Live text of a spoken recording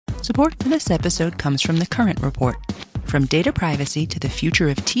Support for this episode comes from The Current Report. From data privacy to the future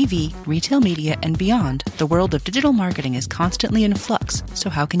of TV, retail media, and beyond, the world of digital marketing is constantly in flux, so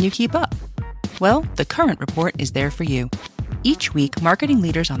how can you keep up? Well, The Current Report is there for you. Each week, marketing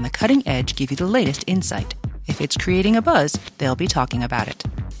leaders on the cutting edge give you the latest insight. If it's creating a buzz, they'll be talking about it.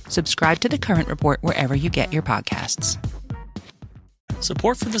 Subscribe to The Current Report wherever you get your podcasts.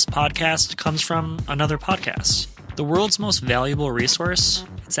 Support for this podcast comes from another podcast. The world's most valuable resource,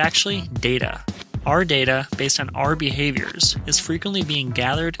 it's actually data. Our data, based on our behaviors, is frequently being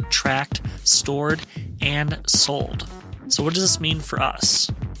gathered, tracked, stored, and sold. So what does this mean for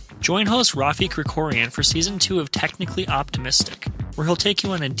us? Join host Rafi Krikorian for Season 2 of Technically Optimistic, where he'll take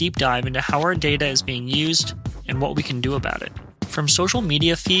you on a deep dive into how our data is being used and what we can do about it. From social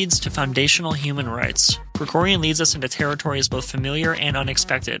media feeds to foundational human rights, Krikorian leads us into territories both familiar and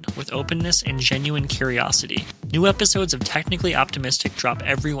unexpected, with openness and genuine curiosity. New episodes of Technically Optimistic drop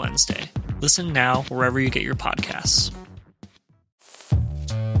every Wednesday. Listen now wherever you get your podcasts.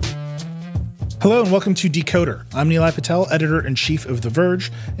 Hello and welcome to Decoder. I'm Nilay Patel, editor-in-chief of The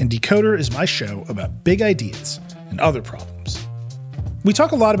Verge, and Decoder is my show about big ideas and other problems. We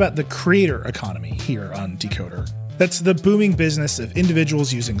talk a lot about the creator economy here on Decoder. That's the booming business of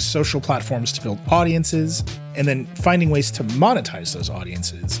individuals using social platforms to build audiences and then finding ways to monetize those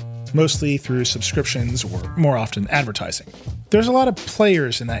audiences, mostly through subscriptions or more often advertising. There's a lot of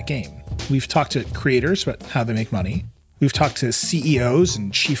players in that game. We've talked to creators about how they make money. We've talked to CEOs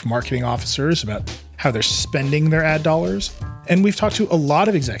and chief marketing officers about how they're spending their ad dollars. And we've talked to a lot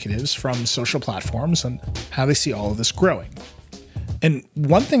of executives from social platforms on how they see all of this growing. And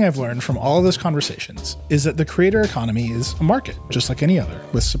one thing I've learned from all of those conversations is that the creator economy is a market, just like any other,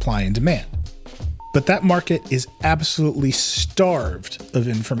 with supply and demand. But that market is absolutely starved of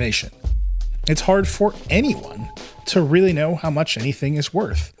information. It's hard for anyone to really know how much anything is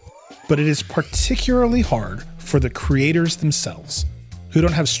worth. But it is particularly hard for the creators themselves, who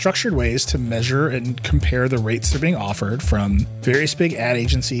don't have structured ways to measure and compare the rates they're being offered from various big ad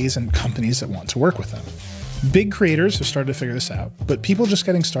agencies and companies that want to work with them. Big creators have started to figure this out, but people just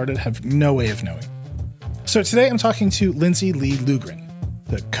getting started have no way of knowing. So today I'm talking to Lindsay Lee Lugren,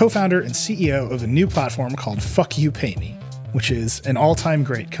 the co-founder and CEO of a new platform called Fuck You Pay Me, which is an all-time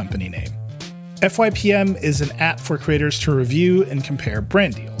great company name. FYPM is an app for creators to review and compare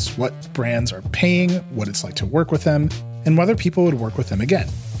brand deals, what brands are paying, what it's like to work with them, and whether people would work with them again.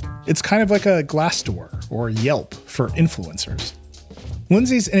 It's kind of like a Glassdoor or Yelp for influencers.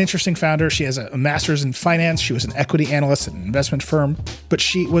 Lindsay's an interesting founder. She has a master's in finance. She was an equity analyst at an investment firm, but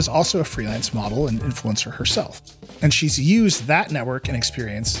she was also a freelance model and influencer herself. And she's used that network and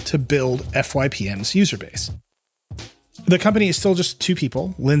experience to build FYPM's user base. The company is still just two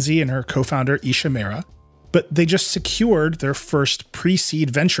people, Lindsay and her co-founder Isha Mehra, but they just secured their first pre-seed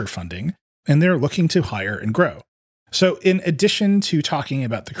venture funding, and they're looking to hire and grow. So in addition to talking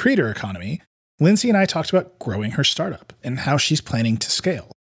about the creator economy, Lindsay and I talked about growing her startup and how she's planning to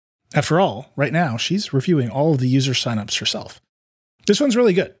scale. After all, right now, she's reviewing all of the user signups herself. This one's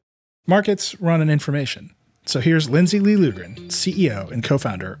really good. Markets run on information. So here's Lindsay Lee Lugren, CEO and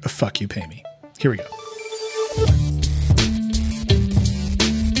co-founder of Fuck You Pay Me. Here we go.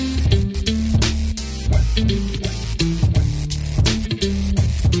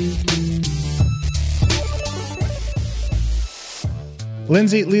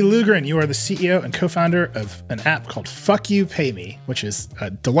 Lindsay Lee Lugren, you are the CEO and co-founder of an app called Fuck You Pay Me, which is a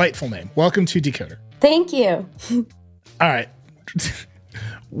delightful name. Welcome to Decoder. Thank you. All right.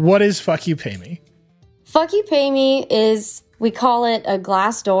 What is Fuck You Pay Me? Fuck You Pay Me is, we call it a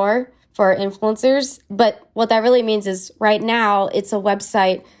Glassdoor for influencers, but what that really means is right now it's a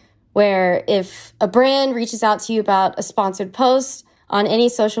website where if a brand reaches out to you about a sponsored post on any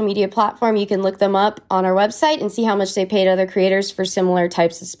social media platform, you can look them up on our website and see how much they paid other creators for similar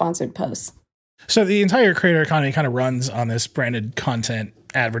types of sponsored posts. So the entire creator economy kind of runs on this branded content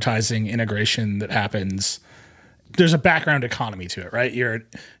advertising integration that happens. There's a background economy to it, right? You're an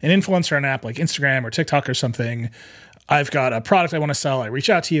influencer on an app like Instagram or TikTok or something. I've got a product I want to sell. I reach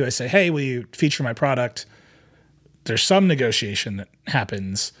out to you. I say, hey, will you feature my product? There's some negotiation that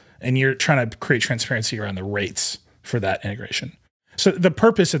happens, and you're trying to create transparency around the rates for that integration. So the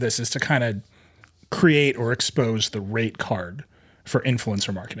purpose of this is to kind of create or expose the rate card for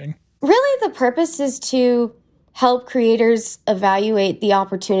influencer marketing. Really, the purpose is to help creators evaluate the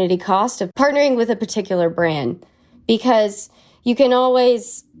opportunity cost of partnering with a particular brand, because you can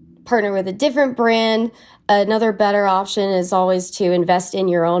always partner with a different brand. Another better option is always to invest in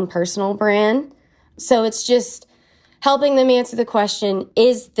your own personal brand. So it's just helping them answer the question,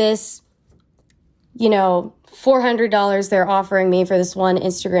 is this, $400 they're offering me for this one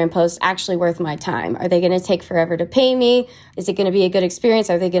Instagram post actually worth my time? Are they going to take forever to pay me? Is it going to be a good experience?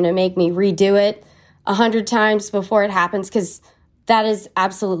 Are they going to make me redo it 100 times before it happens? Because that is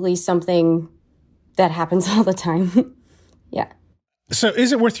absolutely something that happens all the time. Yeah. So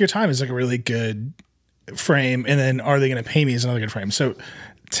is it worth your time is like a really good frame. And then are they going to pay me is another good frame. So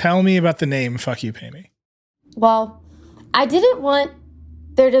tell me about the name Fuck You Pay Me. Well, I didn't want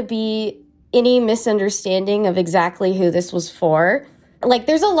there to be any misunderstanding of exactly who this was for. Like,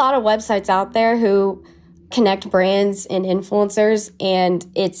 there's a lot of websites out there who connect brands and influencers, and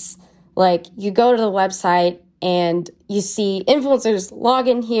it's like you go to the website and you see influencers log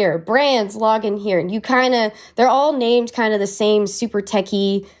in here, brands log in here, and they're all named kind of the same super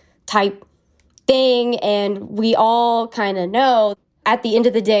techie type thing, and we all kind of know at the end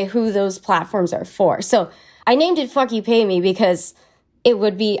of the day who those platforms are for. So I named it Fuck You Pay Me because it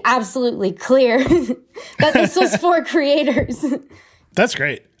would be absolutely clear that this was for creators. That's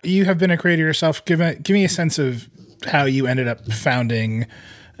great. You have been a creator yourself. Give me a sense of how you ended up founding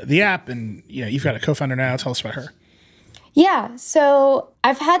the app, and you've got a co-founder now. Tell us about her. Yeah, so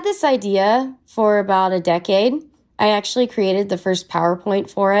I've had this idea for about a decade. I actually created the first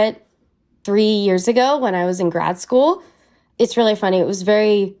PowerPoint for it 3 years ago when I was in grad school. It's really funny. It was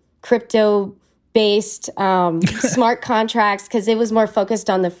very crypto-based, smart contracts, because it was more focused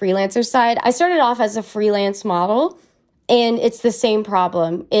on the freelancer side. I started off as a freelance model, and it's the same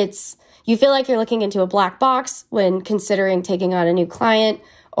problem. You feel like you're looking into a black box when considering taking on a new client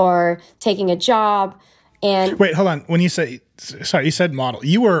or taking a job. And wait, hold on. When you said model,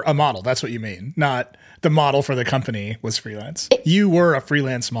 you were a model. That's what you mean. Not the model for the company was freelance. You were a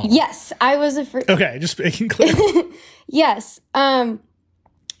freelance model. Yes, I was Okay, just making clear. Yes.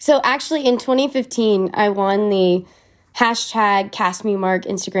 So actually in 2015, I won the hashtag #CastMeMark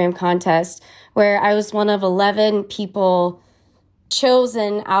Instagram contest, where I was one of 11 people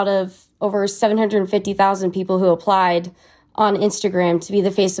chosen out of over 750,000 people who applied on Instagram to be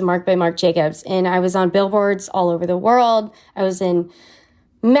the face of Mark by Marc Jacobs. And I was on billboards all over the world. I was in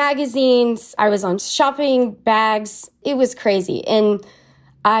magazines. I was on shopping bags. It was crazy. And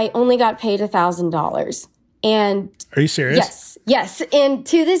I only got paid $1,000. And are you serious? Yes. And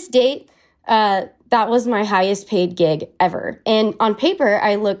to this date, that was my highest paid gig ever. And on paper,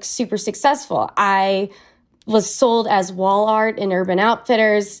 I looked super successful. I was sold as wall art in Urban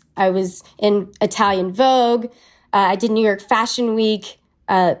Outfitters. I was in Italian Vogue. I did New York Fashion Week.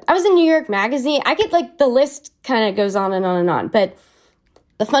 I was in New York Magazine. The list kind of goes on and on and on. But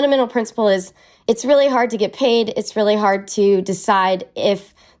the fundamental principle is it's really hard to get paid. It's really hard to decide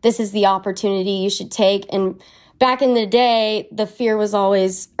if this is the opportunity you should take. And back in the day, the fear was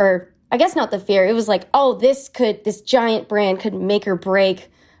always, or I guess not the fear, it was like, oh, this giant brand could make or break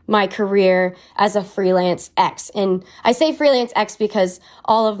my career as a freelance X. And I say freelance X because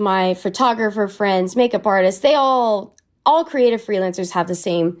all of my photographer friends, makeup artists, they all creative freelancers have the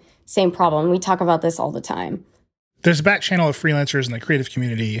same problem. We talk about this all the time. There's a back channel of freelancers in the creative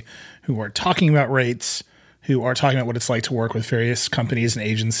community who are talking about rates, who are talking about what it's like to work with various companies and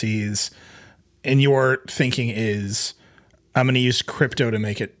agencies. And your thinking is, I'm going to use crypto to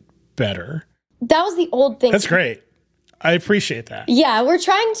make it better. That was the old thing. That's great. I appreciate that. Yeah, we're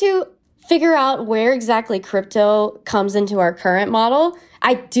trying to figure out where exactly crypto comes into our current model.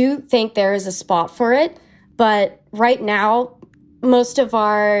 I do think there is a spot for it, but right now, most of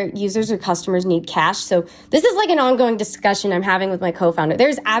our users or customers need cash. So this is like an ongoing discussion I'm having with my co-founder.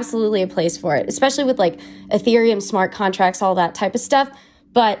 There's absolutely a place for it, especially with like Ethereum smart contracts, all that type of stuff.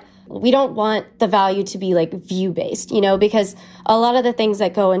 But we don't want the value to be like view-based, because a lot of the things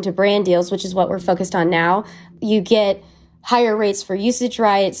that go into brand deals, which is what we're focused on now, you get higher rates for usage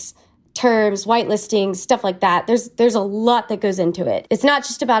rights, terms, whitelisting, stuff like that. There's a lot that goes into it. It's not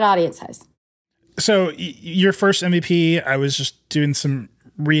just about audience size. So your first MVP, I was just doing some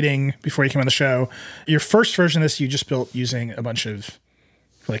reading before you came on the show. Your first version of this, you just built using a bunch of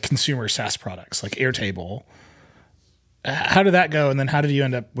like consumer SaaS products like Airtable. How did that go? And then how did you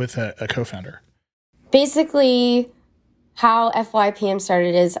end up with a co-founder? Basically, how FYPM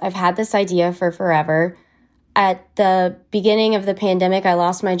started is I've had this idea for forever. At the beginning of the pandemic, I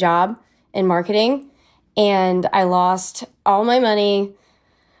lost my job in marketing, and I lost all my money,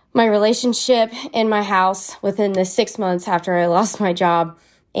 my relationship, and my house within the 6 months after I lost my job.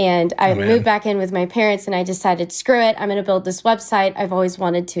 And I moved back in with my parents, and I decided, screw it, I'm going to build this website I've always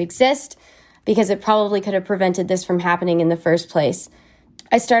wanted to exist, because it probably could have prevented this from happening in the first place.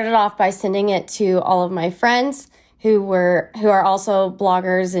 I started off by sending it to all of my friends who are also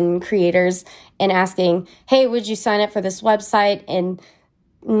bloggers and creators, and asking, hey, would you sign up for this website? And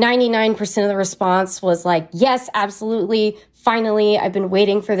 99% of the response was like, yes, absolutely. Finally, I've been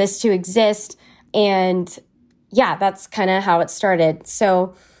waiting for this to exist. And yeah, that's kind of how it started.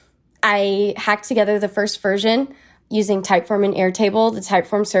 So I hacked together the first version using Typeform and Airtable. The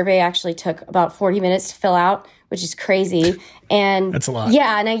Typeform survey actually took about 40 minutes to fill out, which is crazy. And that's a lot.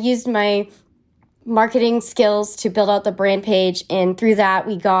 Yeah, and I used my marketing skills to build out the brand page. And through that,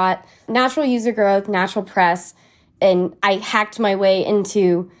 we got natural user growth, natural press, and I hacked my way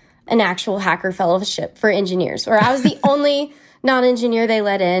into an actual hacker fellowship for engineers, where I was the only non-engineer they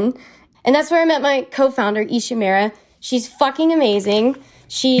let in. And that's where I met my co-founder, Isha Mehra. She's fucking amazing.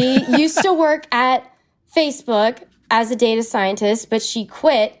 She used to work at Facebook as a data scientist, but she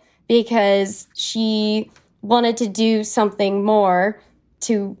quit because she wanted to do something more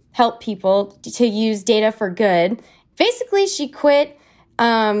to help people to use data for good. Basically, she quit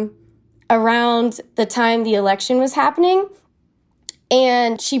around the time the election was happening,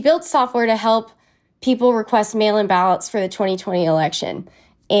 and she built software to help people request mail-in ballots for the 2020 election.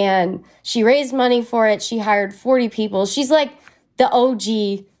 And she raised money for it. She hired 40 people. She's like the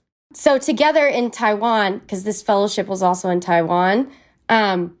OG. So together in Taiwan, because this fellowship was also in Taiwan,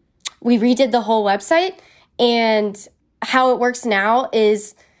 we redid the whole website. And how it works now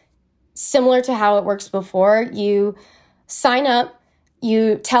is similar to how it works before. You sign up,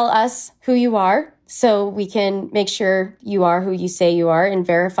 you tell us who you are, so we can make sure you are who you say you are and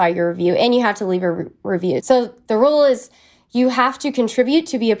verify your review. And you have to leave a review. So the rule is you have to contribute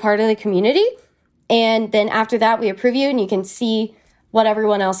to be a part of the community. And then after that, we approve you and you can see what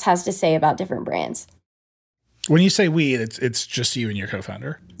everyone else has to say about different brands. When you say we, it's just you and your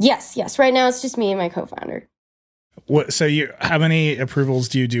co-founder? Yes. Right now, it's just me and my co-founder. So how many approvals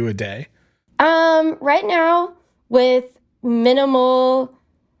do you do a day? Right now, with minimal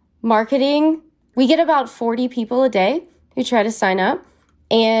marketing, we get about 40 people a day who try to sign up.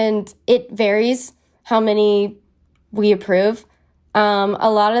 And it varies how many we approve. A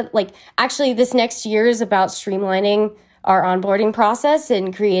lot of actually this next year is about streamlining our onboarding process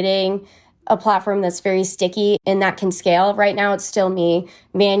and creating a platform that's very sticky and that can scale. Right now, it's still me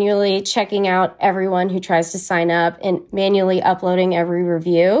manually checking out everyone who tries to sign up and manually uploading every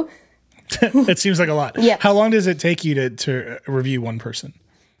review. That seems like a lot. Yeah. How long does it take you to review one person?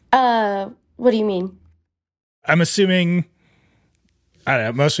 What do you mean? I'm assuming, I don't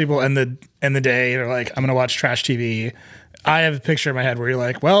know, most people end the day, they're like, I'm going to watch trash TV. I have a picture in my head where you're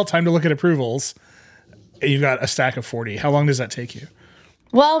like, well, time to look at approvals. You've got a stack of 40. How long does that take you?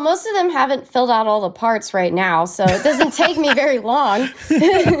 Well, most of them haven't filled out all the parts right now, so it doesn't take me very long.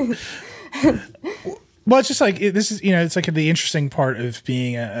 Well, it's just like, this is, it's like the interesting part of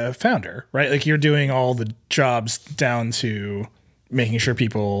being a founder, right? Like you're doing all the jobs down to making sure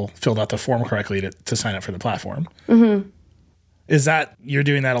people filled out the form correctly to sign up for the platform. Mm-hmm. Is that you're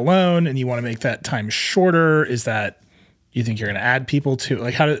doing that alone and you want to make that time shorter? Is that you think you're going to add people to,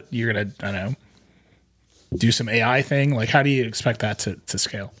 like, you're going to, I don't know, do some AI thing? Like, how do you expect that to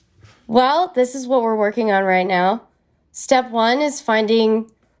scale? Well, this is what we're working on right now. Step one is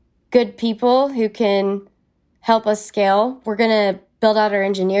finding good people who can help us scale. We're going to build out our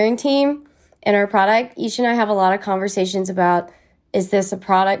engineering team and our product. Isha and I have a lot of conversations about, is this a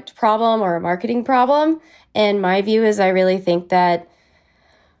product problem or a marketing problem? And my view is I really think that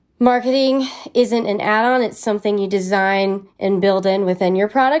marketing isn't an add-on. It's something you design and build in within your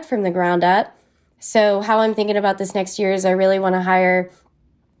product from the ground up. So how I'm thinking about this next year is I really want to hire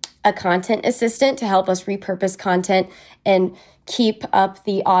a content assistant to help us repurpose content and keep up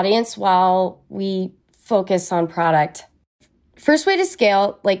the audience while we focus on product. First way to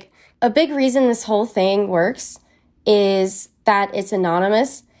scale, like a big reason this whole thing works is that it's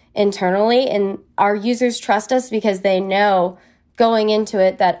anonymous internally and our users trust us because they know going into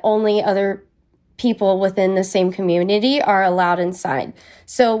it that only other people within the same community are allowed inside.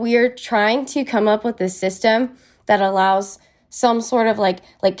 So we are trying to come up with a system that allows some sort of like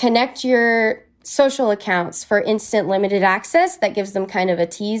connect your social accounts for instant limited access that gives them kind of a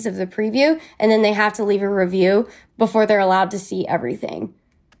tease of the preview, and then they have to leave a review before they're allowed to see everything.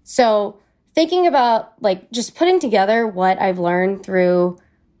 So thinking about like just putting together what I've learned through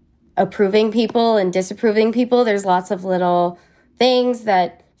approving people and disapproving people, there's lots of little things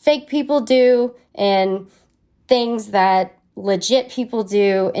that fake people do and things that legit people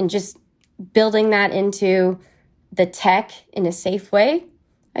do, and just building that into the tech in a safe way,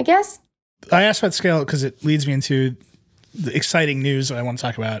 I guess. I asked about scale because it leads me into the exciting news that I want to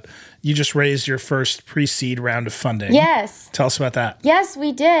talk about. You just raised your first pre-seed round of funding. Yes. Tell us about that. Yes,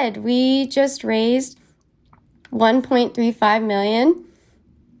 we did. We just raised $1.35 million,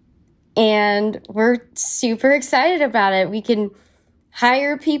 and we're super excited about it. We can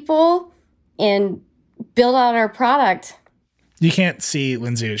hire people and build out our product. You can't see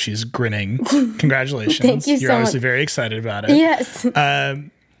Lindsay, she's grinning. Congratulations. Thank you so much. You're obviously very excited about it. Yes.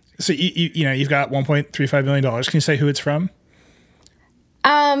 So you know, you've got $1.35 million. Can you say who it's from?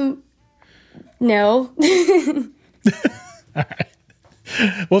 No. All right.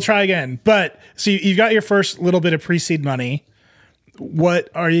 We'll try again. But so you've got your first little bit of pre-seed money. What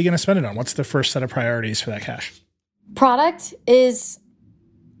are you going to spend it on? What's the first set of priorities for that cash? Product is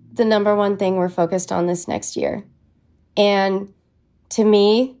the number one thing we're focused on this next year. And to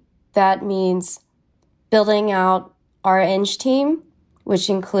me, that means building out our Eng team, which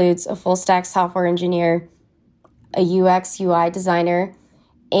includes a full stack software engineer, a UX UI designer,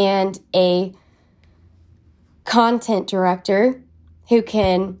 and a content director who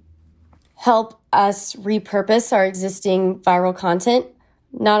can help us repurpose our existing viral content,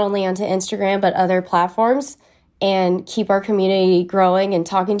 not only onto Instagram, but other platforms, and keep our community growing and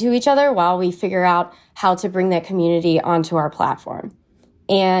talking to each other while we figure out how to bring that community onto our platform.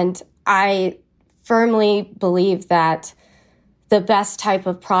 And I firmly believe that the best type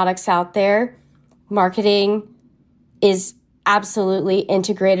of products out there, marketing is absolutely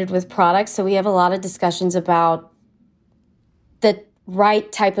integrated with products. So we have a lot of discussions about the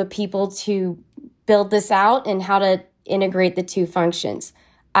right type of people to build this out and how to integrate the two functions.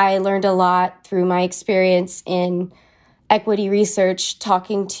 I learned a lot through my experience in equity research,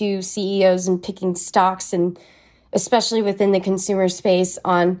 talking to CEOs and picking stocks, and especially within the consumer space,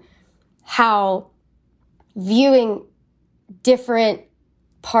 on how viewing different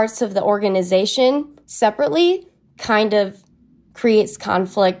parts of the organization separately kind of creates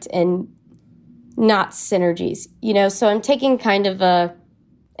conflict and not synergies, you know? So I'm taking kind of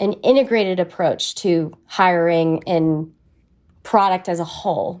an integrated approach to hiring and product as a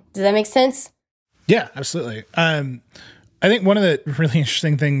whole. Does that make sense? Yeah, absolutely. I think one of the really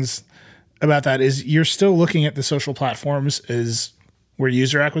interesting things about that is you're still looking at the social platforms as where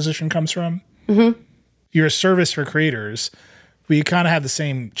user acquisition comes from. Mm-hmm. You're a service for creators, but you kind of have the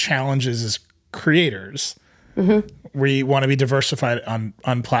same challenges as creators, mm-hmm. where you want to be diversified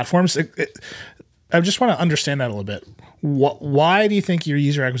on platforms. I just want to understand that a little bit. Why do you think your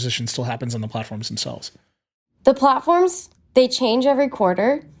user acquisition still happens on the platforms themselves? The platforms, they change every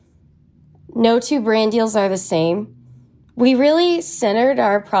quarter. No two brand deals are the same. We really centered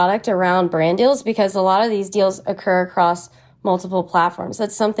our product around brand deals because a lot of these deals occur across multiple platforms.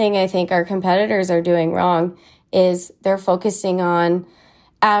 That's something I think our competitors are doing wrong, is they're focusing on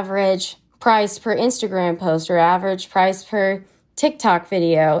average price per Instagram post or average price per TikTok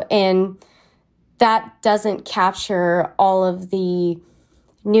video. And that doesn't capture all of the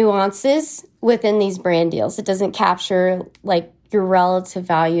nuances within these brand deals. It doesn't capture like your relative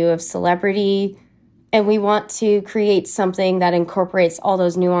value of celebrity. And we want to create something that incorporates all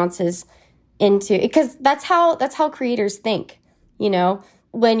those nuances into it, because that's how creators think. You know,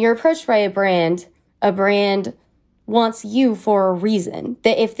 when you're approached by a brand wants you for a reason.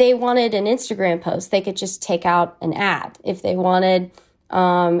 That if they wanted an Instagram post, they could just take out an ad. If they wanted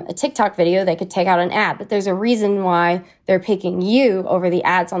a TikTok video, they could take out an ad. But there's a reason why they're picking you over the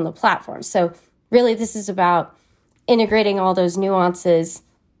ads on the platform. So really, this is about integrating all those nuances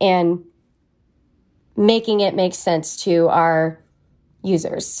and making it make sense to our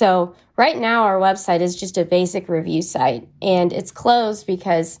users. So right now, our website is just a basic review site, and it's closed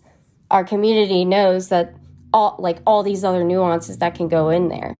because our community knows that all these other nuances that can go in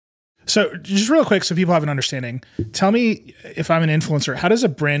there. So just real quick, so people have an understanding, tell me, if I'm an influencer, how does a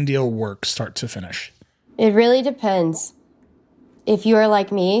brand deal work start to finish? It really depends. If you are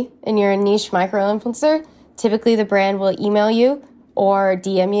like me and you're a niche micro influencer, typically the brand will email you or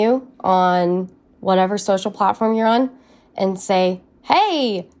DM you on whatever social platform you're on and say,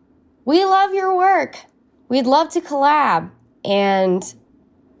 hey, we love your work. We'd love to collab, and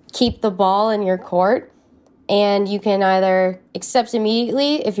keep the ball in your court. And you can either accept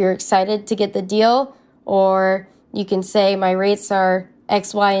immediately if you're excited to get the deal, or you can say my rates are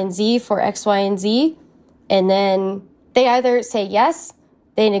X, Y, and Z for X, Y, and Z. And then they either say yes,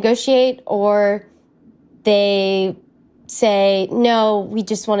 they negotiate, or they say, no, we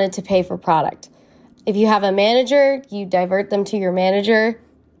just wanted to pay for product. If you have a manager, you divert them to your manager,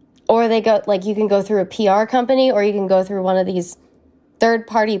 or they go, like, you can go through a PR company, or you can go through one of these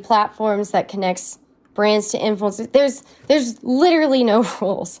third-party platforms that connects brands to influencers. There's literally no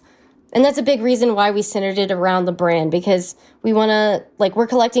rules. And that's a big reason why we centered it around the brand, because we want to, like, we're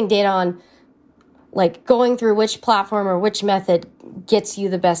collecting data on, like, going through which platform or which method gets you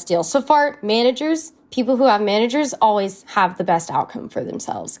the best deal. So far, managers, people who have managers always have the best outcome for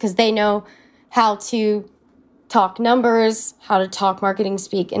themselves because they know how to talk numbers, how to talk marketing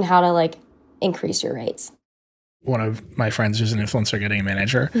speak, and how to like increase your rates. One of my friends who's an influencer getting a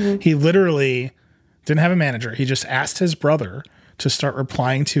manager, he literally didn't have a manager. He just asked his brother to start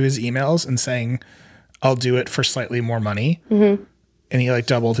replying to his emails and saying, I'll do it for slightly more money. And he like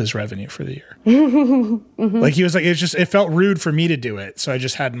doubled his revenue for the year. Like he was like, it felt rude for me to do it. So I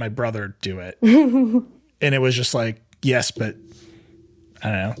just had my brother do it. And it was just like, yes, but I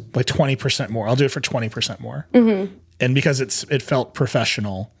don't know, like 20% more. I'll do it for 20% more. And because it felt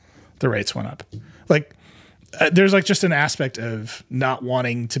professional, the rates went up. Like there's like just an aspect of not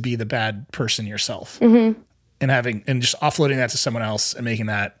wanting to be the bad person yourself and just offloading that to someone else and making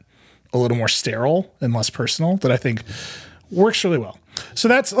that a little more sterile and less personal that I think works really well. So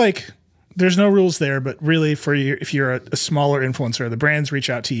that's like, there's no rules there, but really for you, if you're a smaller influencer, the brands reach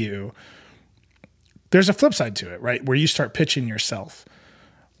out to you. There's a flip side to it, right? Where you start pitching yourself.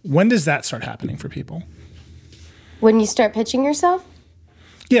 When does that start happening for people? When you start pitching yourself?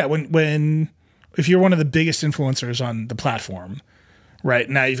 Yeah, if you're one of the biggest influencers on the platform, right?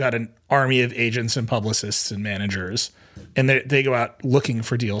 Now you've got an army of agents and publicists and managers, and they go out looking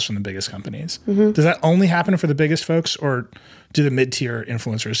for deals from the biggest companies. Does that only happen for the biggest folks, or do the mid-tier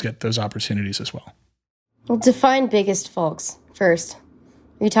influencers get those opportunities as well? Well, define biggest folks first.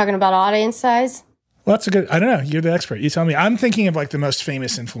 Are you talking about audience size? Well, that's a good, I don't know. You're the expert. You tell me. I'm thinking of like the most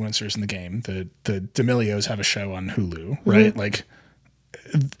famous influencers in the game. The D'Amelios have a show on Hulu, right? Like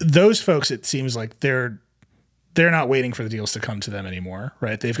those folks, it seems like they're not waiting for the deals to come to them anymore,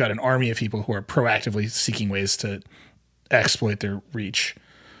 right? They've got an army of people who are proactively seeking ways to exploit their reach.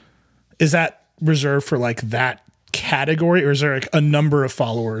 Is that reserved for like that category, or is there like a number of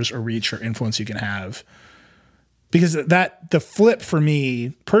followers or reach or influence you can have? Because the flip for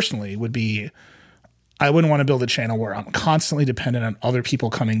me personally would be, I wouldn't want to build a channel where I'm constantly dependent on other people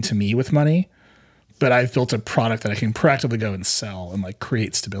coming to me with money, but I've built a product that I can proactively go and sell and like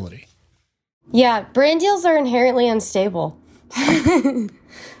create stability. Yeah, brand deals are inherently unstable. A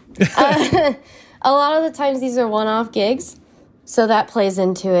lot of the times these are one-off gigs, so that plays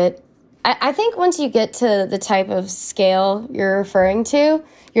into it. I think once you get to the type of scale you're referring to,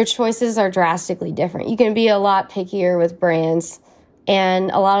 your choices are drastically different. You can be a lot pickier with brands,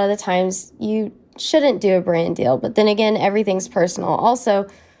 and a lot of the times you shouldn't do a brand deal. But then again, everything's personal. Also,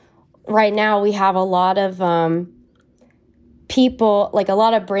 right now we have a lot of people, like a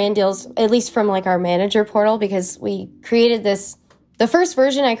lot of brand deals, at least from like our manager portal, because we created this. The first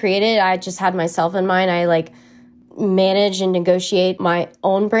version I created, I just had myself in mind. I like manage and negotiate my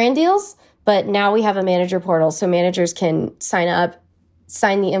own brand deals. But now we have a manager portal, so managers can sign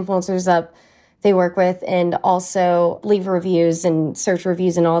the influencers up they work with, and also leave reviews and search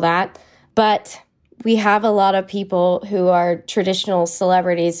reviews and all that. But we have a lot of people who are traditional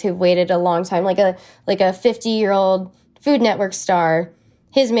celebrities who've waited a long time, like a 50-year-old Food Network star.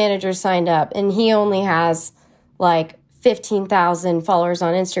 His manager signed up, and he only has like 15,000 followers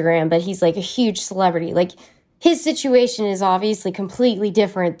on Instagram, but he's like a huge celebrity. Like his situation is obviously completely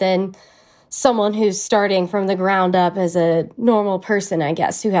different than someone who's starting from the ground up as a normal person, I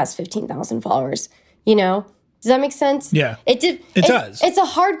guess, who has 15,000 followers, you know? Does that make sense? Yeah. It does. It's a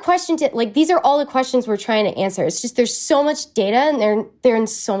hard question to, like, these are all the questions we're trying to answer. It's just there's so much data, and they're in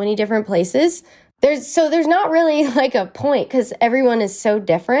so many different places. There's not really like a point, because everyone is so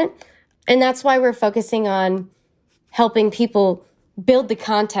different. And that's why we're focusing on helping people build the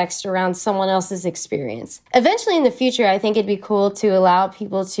context around someone else's experience. Eventually in the future, I think it'd be cool to allow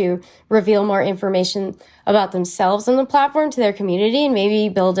people to reveal more information about themselves on the platform to their community, and maybe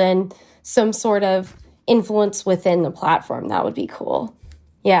build in some sort of influence within the platform. That would be cool.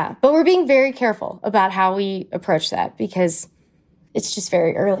 Yeah. But we're being very careful about how we approach that, because it's just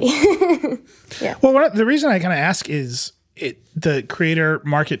very early. Yeah. Well, the reason I kind of ask is the creator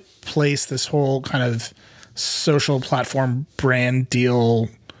marketplace, this whole kind of social platform brand deal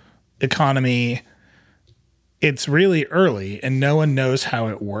economy, it's really early and no one knows how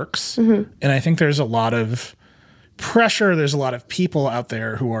it works. And I think there's a lot of pressure. There's a lot of people out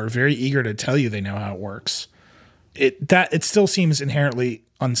there who are very eager to tell you they know how it works. It still seems inherently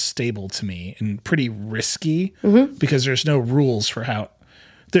unstable to me and pretty risky, because there's no rules for how.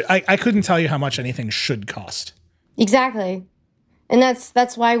 I couldn't tell you how much anything should cost. Exactly, and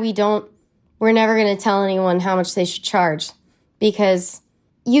that's why we're never going to tell anyone how much they should charge, because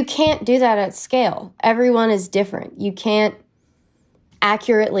you can't do that at scale. Everyone is different. You can't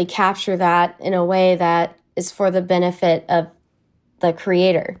accurately capture that in a way that is for the benefit of the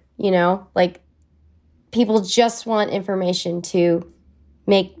creator, you know? Like, people just want information to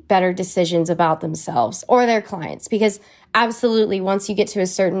make better decisions about themselves or their clients, because absolutely, once you get to a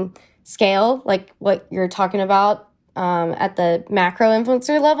certain scale, like what you're talking about at the macro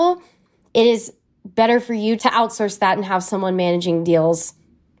influencer level, it is better for you to outsource that and have someone managing deals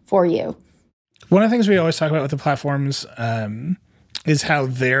for you. One of the things we always talk about with the platforms is how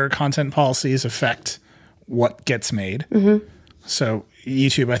their content policies affect what gets made. Mm-hmm. So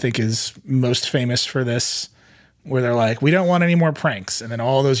YouTube, I think, is most famous for this, where they're like, we don't want any more pranks. And then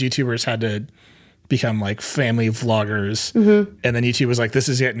all those YouTubers had to become like family vloggers. Mm-hmm. And then YouTube was like, this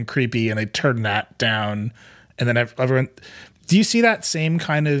is getting creepy. And they turned that down. And then everyone, do you see that same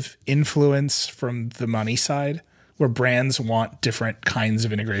kind of influence from the money side, where brands want different kinds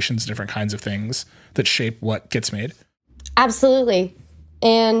of integrations, different kinds of things that shape what gets made? Absolutely.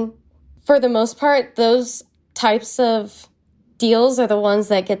 And for the most part, those types of deals are the ones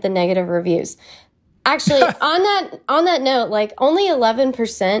that get the negative reviews. Actually, on that note, like only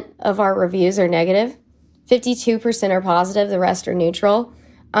 11% of our reviews are negative, 52% are positive, the rest are neutral.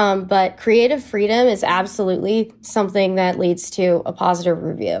 But creative freedom is absolutely something that leads to a positive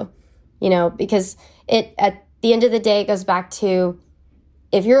review, because it, at the end of the day, it goes back to,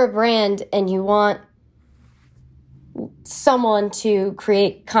 if you're a brand and you want someone to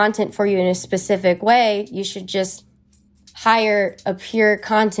create content for you in a specific way, you should just hire a pure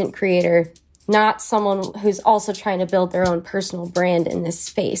content creator, not someone who's also trying to build their own personal brand in this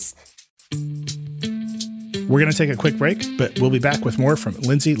space. We're going to take a quick break, but we'll be back with more from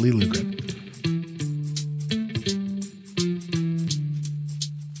Lindsay Lee Lugren.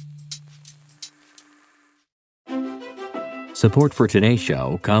 Support for today's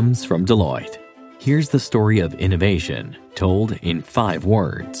show comes from Deloitte. Here's the story of innovation told in 5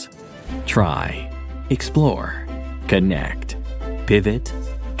 words. Try, explore, connect, pivot,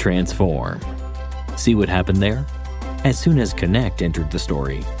 transform. See what happened there? As soon as connect entered the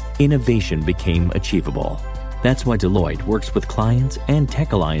story, innovation became achievable. That's why Deloitte works with clients and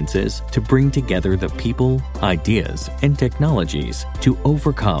tech alliances to bring together the people, ideas, and technologies to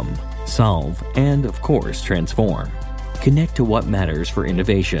overcome, solve, and of course, transform. Connect to what matters for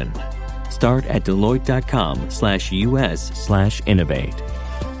innovation. Start at Deloitte.com/US/innovate.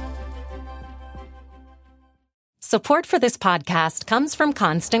 Support for this podcast comes from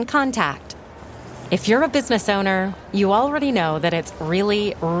Constant Contact. If you're a business owner, you already know that it's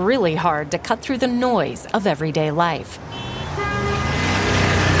really, really hard to cut through the noise of everyday life.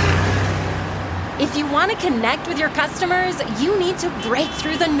 If you want to connect with your customers, you need to break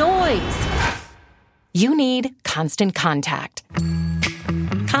through the noise. You need Constant Contact.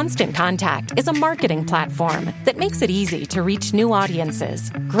 Constant Contact is a marketing platform that makes it easy to reach new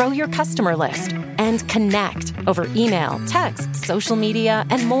audiences, grow your customer list, and connect over email, text, social media,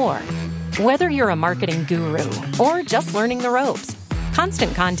 and more. Whether you're a marketing guru or just learning the ropes,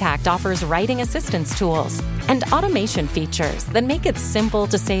 Constant Contact offers writing assistance tools and automation features that make it simple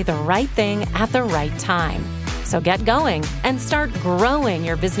to say the right thing at the right time. So get going and start growing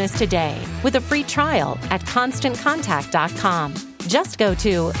your business today with a free trial at ConstantContact.com. Just go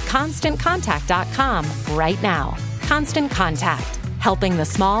to ConstantContact.com right now. Constant Contact, helping the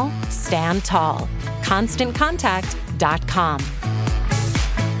small stand tall. ConstantContact.com.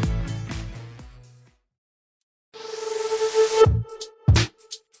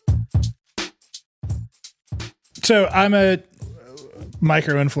 So I'm a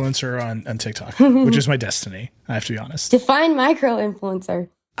micro-influencer on TikTok, which is my destiny, I have to be honest. Define micro-influencer.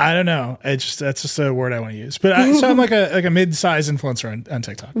 I don't know. That's just a word I want to use. But so I'm like a mid-size influencer on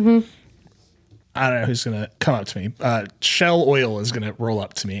TikTok. Mm-hmm. I don't know who's going to come up to me. Shell Oil is going to roll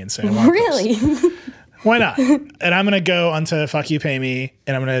up to me and say, I want really? Why not? And I'm going to go onto Fuck You Pay Me,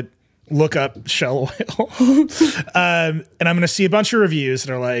 and I'm going to look up Shell Oil. And I'm going to see a bunch of reviews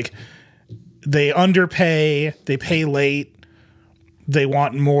that are like, they underpay, they pay late, they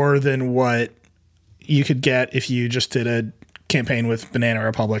want more than what you could get if you just did a campaign with Banana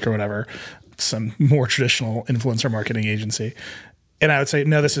Republic or whatever, some more traditional influencer marketing agency. And I would say,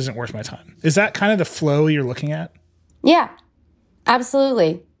 no, this isn't worth my time. Is that kind of the flow you're looking at? Yeah,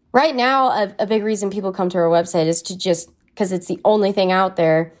 absolutely. Right now, a big reason people come to our website is to just, because it's the only thing out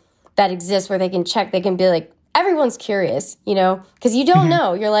there that exists where they can check, they can be like, everyone's curious, because you don't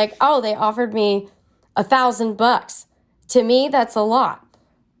know. You're like, oh, they offered me $1,000. To me, that's a lot.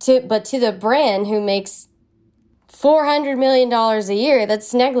 But to the brand who makes $400 million a year,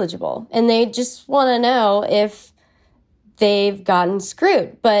 that's negligible. And they just want to know if they've gotten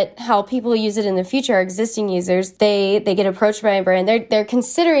screwed. But how people use it in the future, our existing users, they get approached by a brand. They're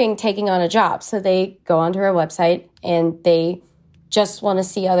considering taking on a job. So they go onto our website and they just want to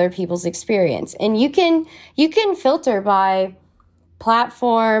see other people's experience. And you can filter by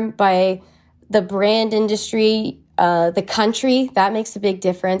platform, by the brand industry. the country, that makes a big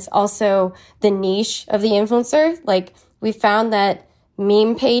difference. Also, the niche of the influencer. Like, we found that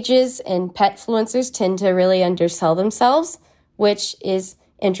meme pages and pet influencers tend to really undersell themselves, which is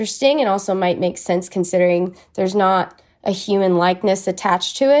interesting and also might make sense considering there's not a human likeness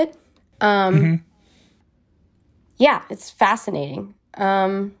attached to it. Yeah, it's fascinating.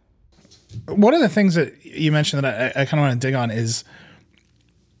 One of the things that you mentioned that I kind of want to dig on is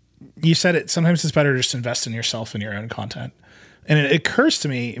you said it sometimes it's better to just invest in yourself and your own content. And it occurs to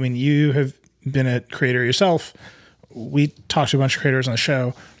me, I mean, you have been a creator yourself. We talked to a bunch of creators on the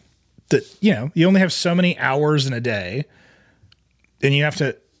show that, you know, you only have so many hours in a day and you have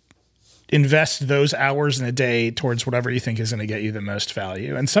to invest those hours in a day towards whatever you think is going to get you the most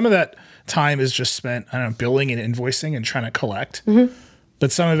value. And some of that time is just spent, I don't know, billing and invoicing and trying to collect.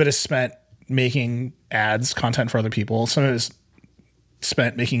 But some of it is spent making ads, content for other people. Some of it is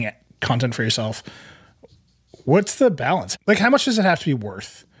spent making content for yourself. What's the balance? Like, how much does it have to be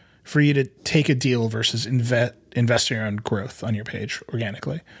worth for you to take a deal versus invest in your own growth on your page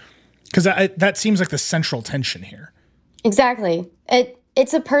organically? Because that seems like the central tension here. Exactly.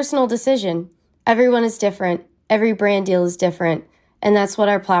 It's a personal decision. Everyone is different. Every brand deal is different. And that's what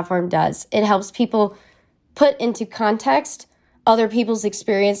our platform does. It helps people put into context other people's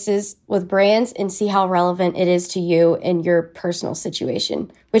experiences with brands and see how relevant it is to you and your personal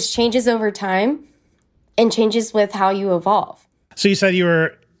situation, which changes over time and changes with how you evolve. So you said you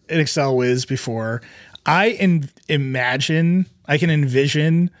were an Excel whiz before. I can envision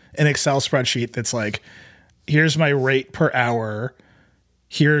an Excel spreadsheet that's like, here's my rate per hour.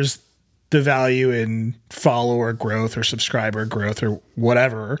 Here's the value in follower growth or subscriber growth or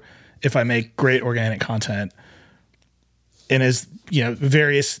whatever if I make great organic content. And as, you know,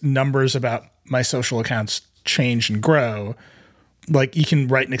 various numbers about my social accounts change and grow, like you can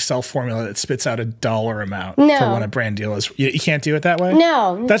write an Excel formula that spits out a dollar amount for when a brand deal is. You can't do it that way?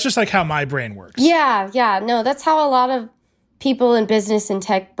 No. That's just like how my brain works. Yeah. No, that's how a lot of people in business and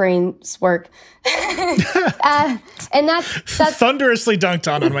tech brains work. And that's thunderously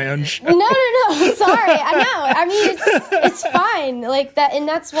dunked on my own show. No. Sorry. I know. I mean, it's fine. Like that. And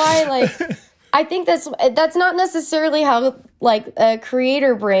that's why, like, I think that's not necessarily how like a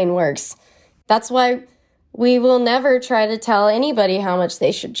creator brain works. That's why we will never try to tell anybody how much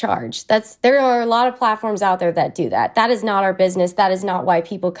they should charge. There are a lot of platforms out there that do that. That is not our business. That is not why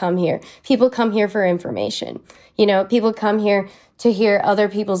people come here. People come here for information. You know, people come here to hear other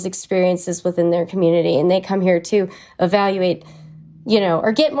people's experiences within their community, and they come here to evaluate, you know,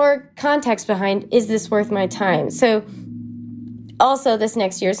 or get more context behind, is this worth my time? So also this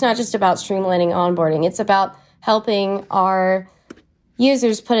next year, it's not just about streamlining onboarding. It's about helping our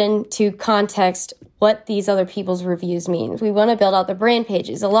users put into context what these other people's reviews mean. We want to build out the brand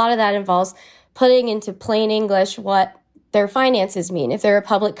pages. A lot of that involves putting into plain English what their finances mean. If they're a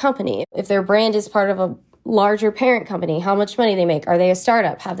public company, if their brand is part of a larger parent company, how much money they make. Are they a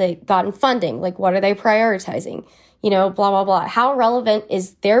startup? Have they gotten funding? Like, what are they prioritizing? You know, blah, blah, blah. How relevant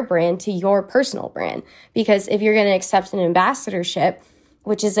is their brand to your personal brand? Because if you're going to accept an ambassadorship,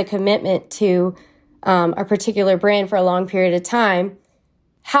 which is a commitment to a particular brand for a long period of time,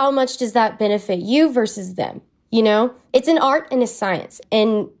 how much does that benefit you versus them? You know, it's an art and a science,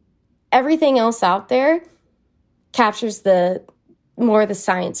 and everything else out there captures the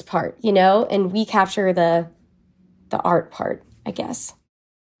science part, you know, and we capture the art part, I guess.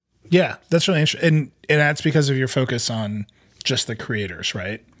 Yeah, that's really interesting. And that's because of your focus on just the creators,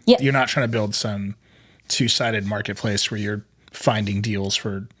 right? Yeah. You're not trying to build some two-sided marketplace where you're finding deals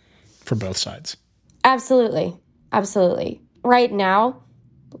for both sides. Absolutely. Right now,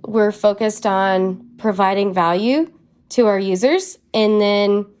 we're focused on providing value to our users, and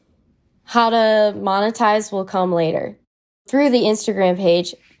then how to monetize will come later. Through the Instagram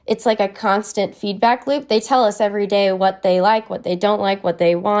page, it's like a constant feedback loop. They tell us every day what they like, what they don't like, what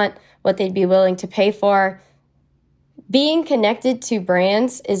they want, what they'd be willing to pay for. Being connected to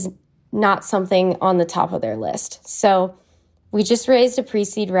brands is not something on the top of their list. So we just raised a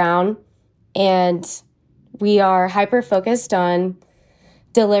pre-seed round, and we are hyper-focused on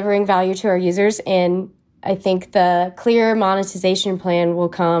delivering value to our users, and I think the clear monetization plan will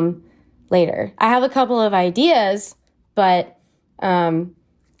come later. I have a couple of ideas, but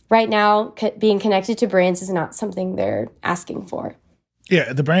right now, being connected to brands is not something they're asking for.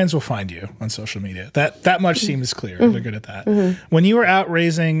 Yeah, the brands will find you on social media. That much seems clear. They're good at that. When you were out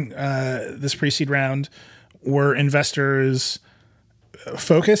raising this pre-seed round, were investors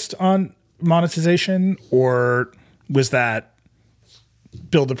focused on monetization, or was that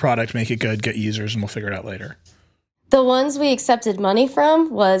build the product, make it good, get users, and we'll figure it out later? The ones we accepted money from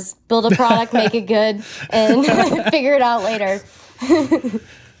was build a product, make it good, and figure it out later.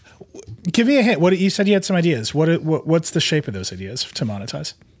 Give me a hint. What you said you had some ideas. What's the shape of those ideas to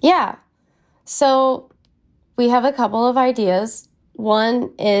monetize? Yeah. So we have a couple of ideas.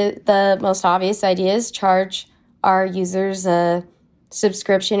 One is the most obvious idea is charge our users a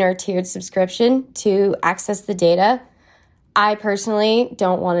subscription or tiered subscription to access the data. I personally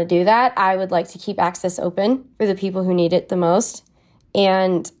don't want to do that. I would like to keep access open for the people who need it the most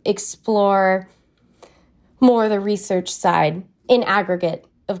and explore more the research side in aggregate,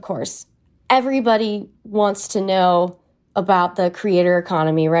 of course. Everybody wants to know about the creator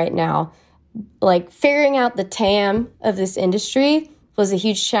economy right now. Like figuring out the TAM of this industry was a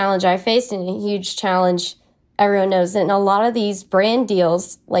huge challenge I faced and a huge challenge everyone knows. And a lot of these brand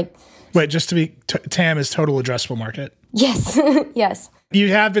deals, like... Wait, just to be... TAM is total addressable market? Yes. Yes. You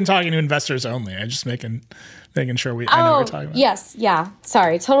have been talking to investors only. I'm just making sure I know what we're talking about. Yes. Yeah.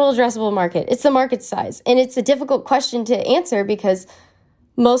 Sorry. Total addressable market. It's the market size. And it's a difficult question to answer because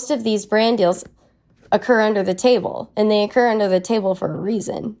most of these brand deals occur under the table, and they occur under the table for a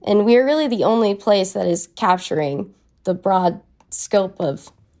reason. And we're really the only place that is capturing the broad scope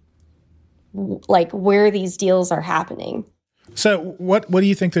of like where these deals are happening. So what do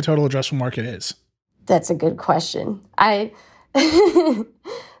you think the total addressable market is? That's a good question.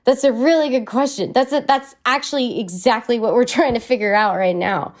 That's a really good question. That's actually exactly what we're trying to figure out right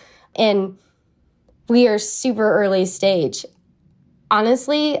now. And we are super early stage.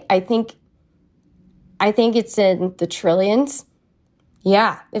 Honestly, I think it's in the trillions.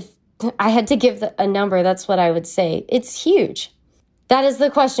 Yeah, if I had to give a number, that's what I would say. It's huge. That is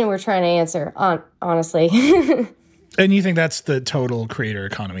the question we're trying to answer, honestly. And you think that's the total creator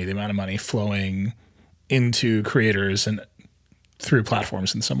economy, the amount of money flowing into creators and through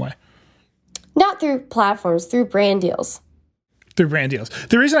platforms in some way? Not through platforms, through brand deals. Through brand deals.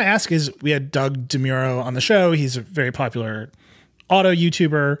 The reason I ask is we had Doug DeMuro on the show. He's a very popular auto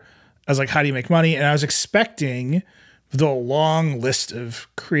YouTuber. I was like, how do you make money? And I was expecting the long list of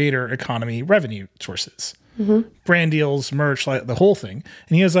creator economy revenue sources. Mm-hmm. Brand deals, merch, like the whole thing.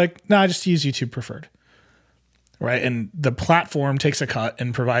 And he was like, no, I just use YouTube Preferred. Right? And the platform takes a cut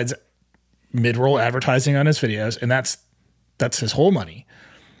and provides mid-roll advertising on his videos, and that's his whole money.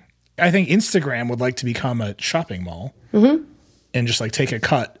 I think Instagram would like to become a shopping mall and just like take a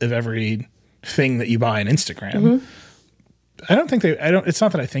cut of every thing that you buy on Instagram. Mm-hmm. It's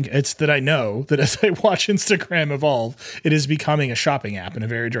not that I think, it's that I know that as I watch Instagram evolve, it is becoming a shopping app in a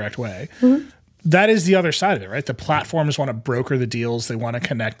very direct way. Mm-hmm. That is the other side of it, right? The platforms want to broker the deals. They want to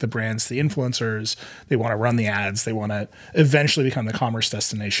connect the brands to the influencers. They want to run the ads. They want to eventually become the commerce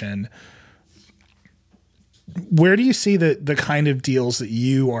destination. Where do you see the kind of deals that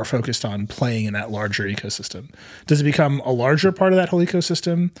you are focused on playing in that larger ecosystem? Does it become a larger part of that whole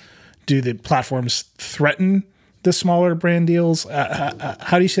ecosystem? Do the platforms threaten the smaller brand deals?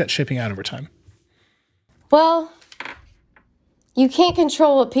 How do you see that shaping out over time? Well, you can't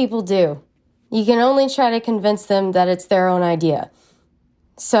control what people do. You can only try to convince them that it's their own idea.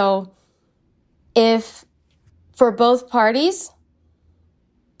 So if for both parties,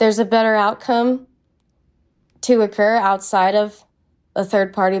 there's a better outcome to occur outside of a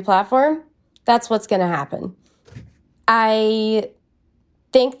third-party platform, that's what's going to happen. I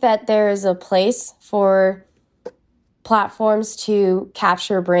think that there is a place for platforms to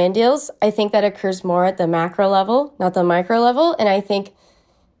capture brand deals. I think that occurs more at the macro level, not the micro level. And I think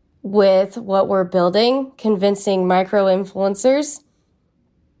with what we're building, convincing micro influencers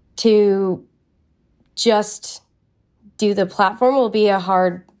to just do the platform will be a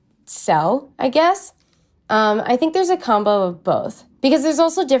hard sell, I guess. I think there's a combo of both because there's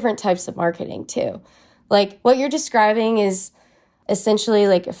also different types of marketing too. Like what you're describing is essentially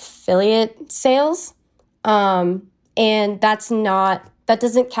like affiliate sales. And that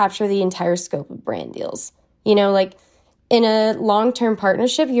doesn't capture the entire scope of brand deals. You know, like in a long-term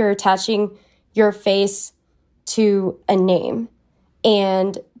partnership, you're attaching your face to a name.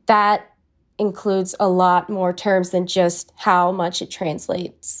 And that includes a lot more terms than just how much it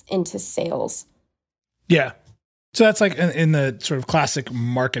translates into sales. Yeah. So that's like in the sort of classic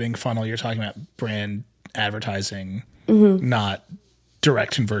marketing funnel, you're talking about brand advertising, not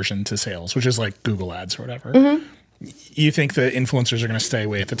direct conversion to sales, which is like Google ads or whatever. Mm-hmm. You think the influencers are going to stay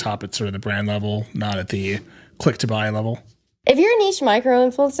way at the top at sort of the brand level, not at the click to buy level? If you're a niche micro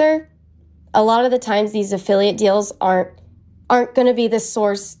influencer, a lot of the times these affiliate deals aren't going to be the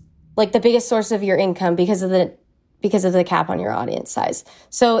source, like the biggest source of your income because of the cap on your audience size.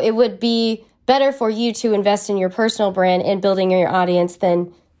 So it would be better for you to invest in your personal brand and building your audience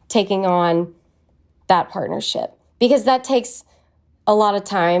than taking on that partnership. because that takes a lot of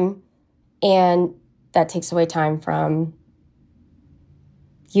time, and that takes away time from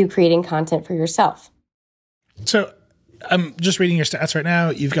you creating content for yourself. So I'm just reading your stats right now.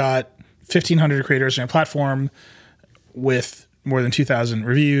 You've got 1,500 creators on your platform with more than 2,000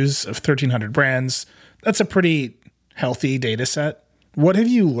 reviews of 1,300 brands. That's a pretty healthy data set. What have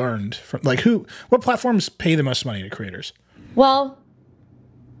you learned from, what platforms pay the most money to creators? Well,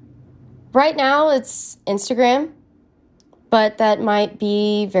 right now it's Instagram, but that might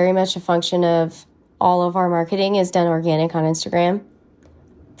be very much a function of all of our marketing is done organic on Instagram.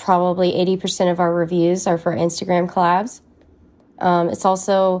 Probably 80% of our reviews are for Instagram collabs. It's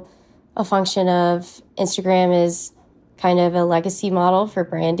also a function of Instagram is kind of a legacy model for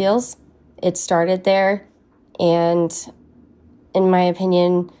brand deals. It started there, and in my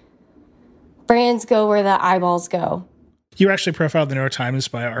opinion, brands go where the eyeballs go. You were actually profiled in the New York Times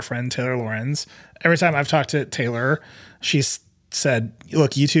by our friend Taylor Lorenz. Every time I've talked to Taylor, she's said,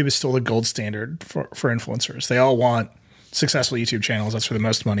 look, YouTube is still the gold standard for influencers. They all want successful YouTube channels. That's where the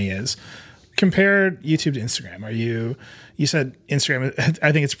most money is. Compare YouTube to Instagram. You said Instagram,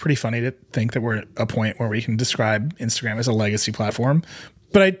 I think it's pretty funny to think that we're at a point where we can describe Instagram as a legacy platform.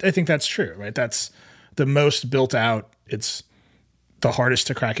 But I think that's true, right? That's the most built out. It's the hardest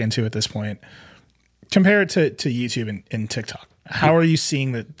to crack into at this point. Compare it to YouTube and TikTok. How are you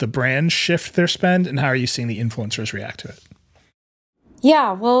seeing the brands shift their spend, and how are you seeing the influencers react to it?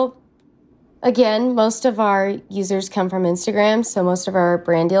 Yeah, well, again, most of our users come from Instagram, so most of our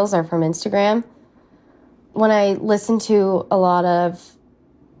brand deals are from Instagram. When I listen to a lot of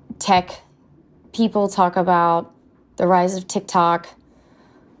tech people talk about the rise of TikTok,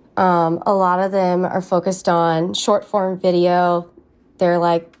 a lot of them are focused on short form video. They're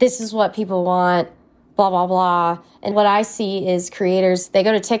like, this is what people want, blah, blah, blah. And what I see is creators, they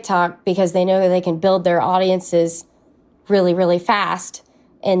go to TikTok because they know that they can build their audiences really, really fast.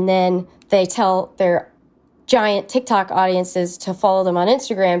 And then they tell their giant TikTok audiences to follow them on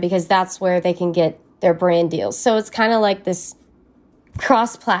Instagram because that's where they can get their brand deals. So it's kind of like this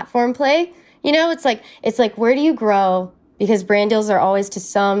cross-platform play. You know, it's like where do you grow? Because brand deals are always to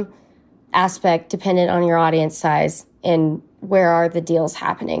some aspect dependent on your audience size and where are the deals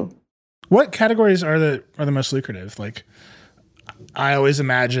happening. What categories are the most lucrative? Like, I always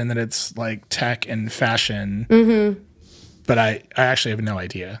imagine that it's like tech and fashion. Mm-hmm. But I actually have no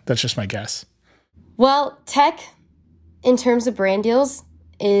idea. That's just my guess. Well, tech, in terms of brand deals,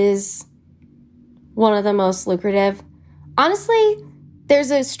 is one of the most lucrative. Honestly,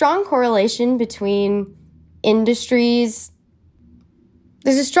 there's a strong correlation between industries.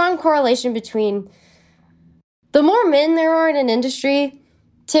 There's a strong correlation between the more men there are in an industry,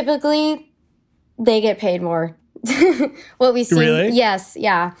 typically they get paid more. What we see. Really? Yes,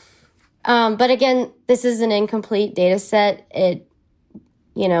 yeah. But again, this is an incomplete data set.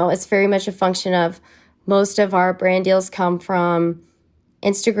 It's very much a function of most of our brand deals come from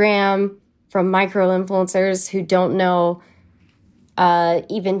Instagram, from micro influencers who don't know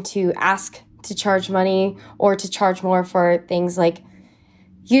even to ask to charge money or to charge more for things like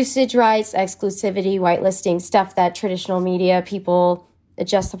usage rights, exclusivity, whitelisting, stuff that traditional media people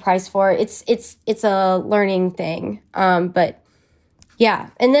adjust the price for. It's a learning thing. But yeah.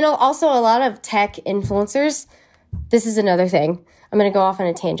 And then also a lot of tech influencers. This is another thing. I'm going to go off on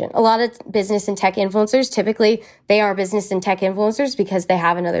a tangent. A lot of business and tech influencers, typically they are business and tech influencers because they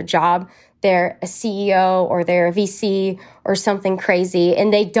have another job. They're a CEO or they're a VC or something crazy,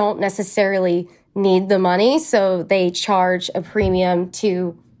 and they don't necessarily need the money. So they charge a premium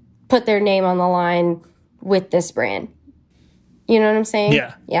to put their name on the line with this brand. You know what I'm saying?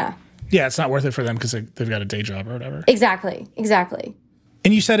 Yeah. Yeah. Yeah, it's not worth it for them because they've got a day job or whatever. Exactly.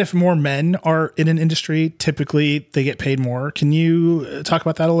 And you said if more men are in an industry, typically they get paid more. Can you talk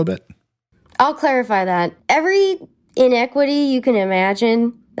about that a little bit? I'll clarify that. Every inequity you can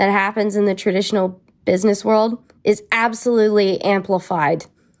imagine that happens in the traditional business world is absolutely amplified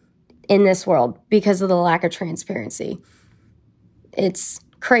in this world because of the lack of transparency. It's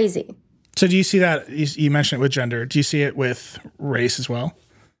crazy. So do you see that? You mentioned it with gender. Do you see it with race as well?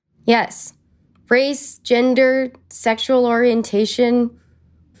 Yes. Race, gender, sexual orientation.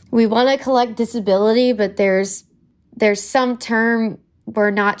 We want to collect disability, but there's some term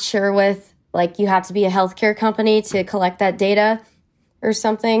we're not sure with, like you have to be a healthcare company to collect that data or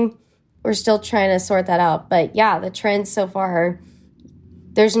something. We're still trying to sort that out. But yeah, the trends so far,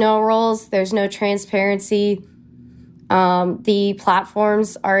 there's no roles, there's no transparency. The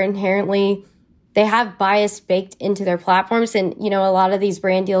platforms are inherently, they have bias baked into their platforms. And, a lot of these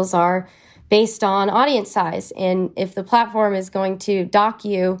brand deals are based on audience size. And if the platform is going to dock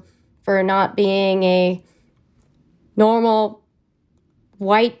you for not being a normal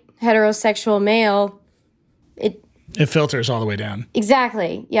white heterosexual male, it filters all the way down.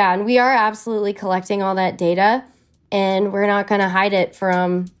 Exactly. Yeah. And we are absolutely collecting all that data, and we're not going to hide it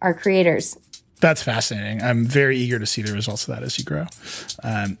from our creators. That's fascinating. I'm very eager to see the results of that as you grow,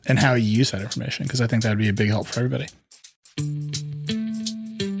 and how you use that information, because I think that would be a big help for everybody.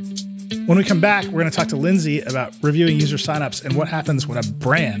 When we come back, we're going to talk to Lindsay about reviewing user signups and what happens when a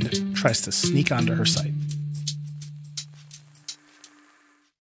brand tries to sneak onto her site.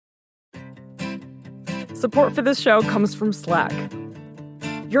 Support for this show comes from Slack.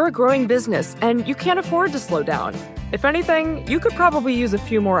 You're a growing business, and you can't afford to slow down. If anything, you could probably use a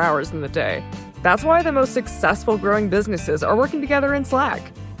few more hours in the day. That's why the most successful growing businesses are working together in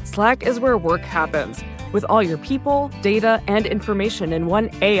Slack. Slack is where work happens, with all your people, data, and information in one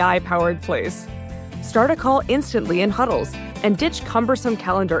AI-powered place. Start a call instantly in huddles and ditch cumbersome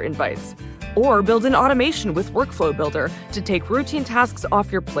calendar invites. Or build an automation with Workflow Builder to take routine tasks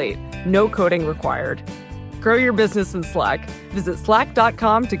off your plate. No coding required. Grow your business in Slack. Visit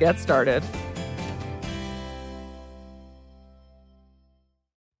slack.com to get started.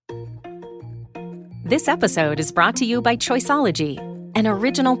 This episode is brought to you by Choiceology, an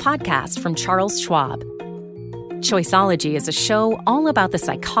original podcast from Charles Schwab. Choiceology is a show all about the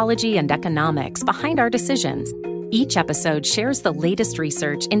psychology and economics behind our decisions. Each episode shares the latest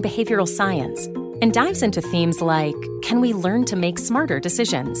research in behavioral science and dives into themes like, can we learn to make smarter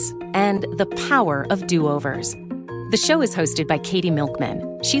decisions? And the power of do-overs. The show is hosted by Katie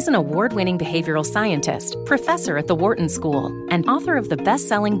Milkman. She's an award-winning behavioral scientist, professor at the Wharton School, and author of the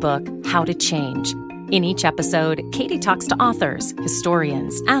best-selling book, How to Change. In each episode, Katie talks to authors,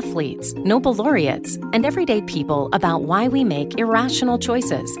 historians, athletes, Nobel laureates, and everyday people about why we make irrational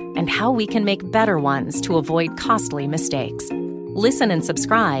choices and how we can make better ones to avoid costly mistakes. Listen and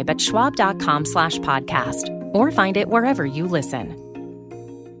subscribe at schwab.com/podcast or find it wherever you listen.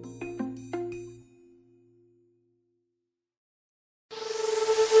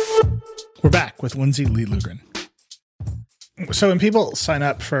 We're back with Lindsay Lee Lugren. So when people sign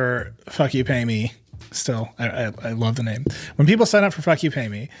up for Fuck You Pay Me, still, I love the name. When people sign up for Fuck You Pay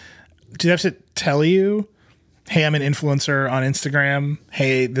Me, do they have to tell you, hey, I'm an influencer on Instagram.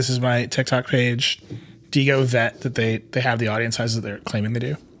 Hey, this is my TikTok page. Do you go vet that they have the audience size that they're claiming they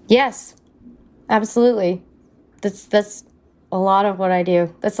do? Yes, absolutely. That's a lot of what I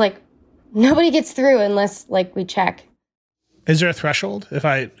do. That's like, nobody gets through unless like we check. Is there a threshold? If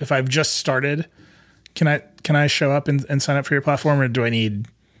I've just started, can I show up and sign up for your platform, or do I need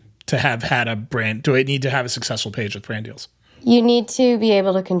to have had a brand? Do I need to have a successful page with brand deals? You need to be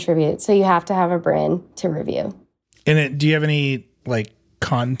able to contribute, so you have to have a brand to review. And do you have any like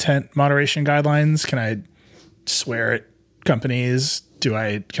content moderation guidelines? Can I swear at companies? Can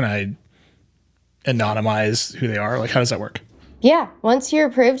I anonymize who they are? Like, how does that work? Yeah, once you're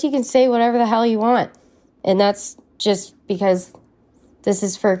approved, you can say whatever the hell you want, and that's just because this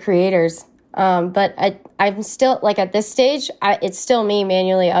is for creators. But I'm still, like, at this stage, it's still me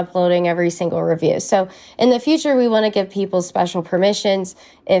manually uploading every single review. So in the future, we want to give people special permissions.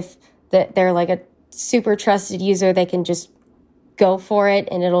 If they're like a super trusted user, they can just go for it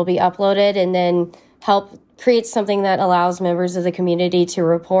and it'll be uploaded, and then help create something that allows members of the community to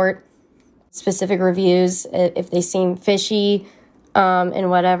report specific reviews if they seem fishy and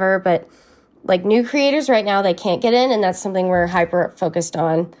whatever. But like new creators right now, they can't get in, and that's something we're hyper focused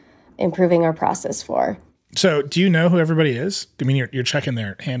on improving our process for. So do you know who everybody is? I mean, you're checking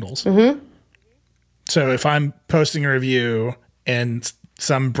their handles. Mm-hmm. So if I'm posting a review and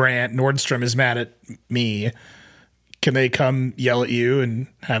some brand, Nordstrom, is mad at me, can they come yell at you and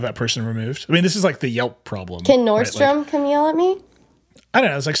have that person removed? I mean, this is like the Yelp problem. Can Nordstrom right? Come yell at me? I don't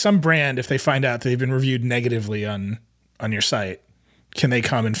know. It's like some brand, if they find out they've been reviewed negatively on your site, can they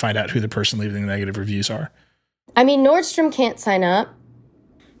come and find out who the person leaving the negative reviews are? I mean, Nordstrom can't sign up.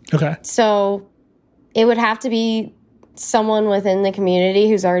 Okay. So it would have to be someone within the community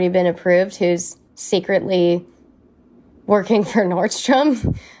who's already been approved, who's secretly working for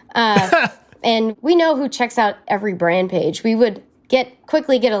Nordstrom. And we know who checks out every brand page. We would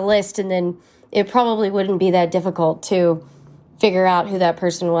quickly get a list, and then it probably wouldn't be that difficult to figure out who that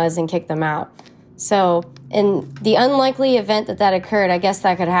person was and kick them out. So in the unlikely event that occurred, I guess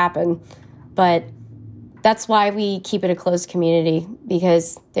that could happen. But that's why we keep it a closed community,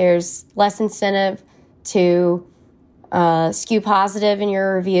 because there's less incentive to skew positive in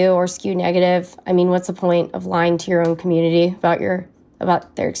your review or skew negative. I mean, what's the point of lying to your own community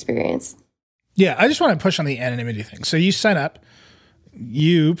about their experience? Yeah, I just want to push on the anonymity thing. So you sign up,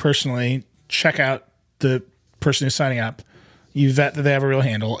 you personally check out the person who's signing up, you vet that they have a real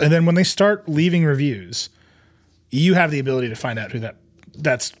handle, and then when they start leaving reviews, you have the ability to find out who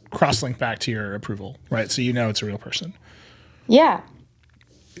that's cross-linked back to your approval, right? So you know it's a real person. Yeah.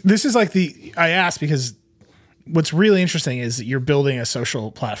 This is like I asked because what's really interesting is that you're building a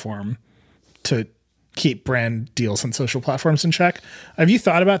social platform to keep brand deals on social platforms in check. Have you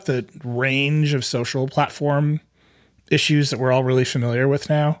thought about the range of social platform issues that we're all really familiar with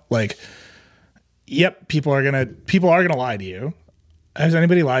now? Like, yep, people are gonna lie to you. Has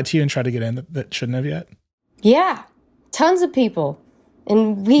anybody lied to you and tried to get in that shouldn't have yet? Yeah, tons of people,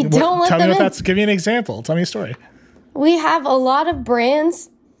 and we don't let them in. Tell me what that's. Give me an example. Tell me a story. We have a lot of brands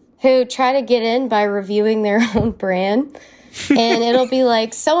who try to get in by reviewing their own brand, and it'll be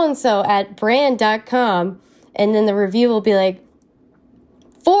like so-and-so at brand.com, and then the review will be like,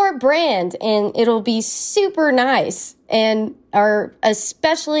 for brand, and it'll be super nice, and are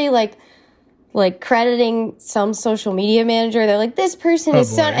especially like crediting some social media manager. They're like, this person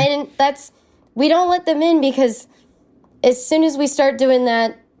is so, and we don't let them in because as soon as we start doing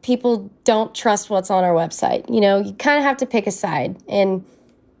that, people don't trust what's on our website. You know, you kind of have to pick a side, and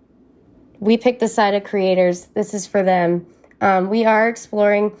we pick the side of creators. This is for them. We are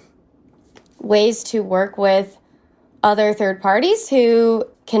exploring ways to work with other third parties who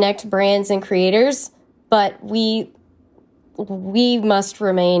connect brands and creators, but we must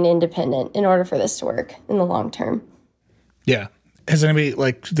remain independent in order for this to work in the long term. Yeah. Has anybody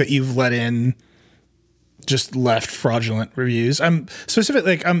like that you've let in just left fraudulent reviews? I'm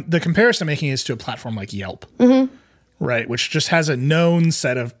specifically the comparison I'm making is to a platform like Yelp, right? Which just has a known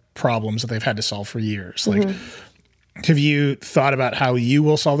set of problems that they've had to solve for years. Like, have you thought about how you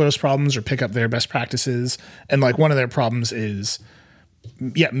will solve those problems or pick up their best practices? And like one of their problems is,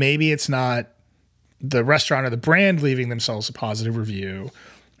 maybe it's not the restaurant or the brand leaving themselves a positive review.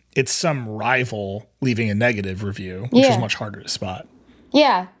 It's some rival leaving a negative review, which is much harder to spot.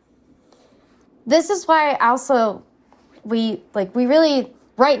 Yeah. This is why also we really,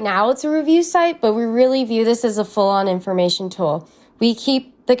 right now it's a review site, but we really view this as a full-on information tool. We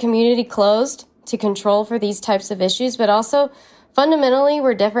keep the community closed to control for these types of issues, but also fundamentally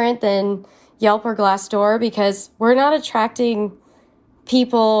we're different than Yelp or Glassdoor because we're not attracting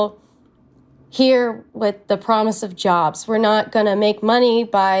people here with the promise of jobs. We're not going to make money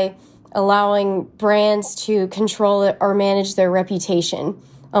by allowing brands to control it or manage their reputation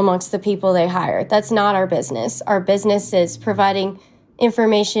amongst the people they hire. That's not our business. Our business is providing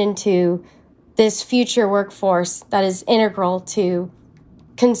information to this future workforce that is integral to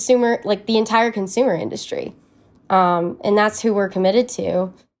the entire consumer industry. And that's who we're committed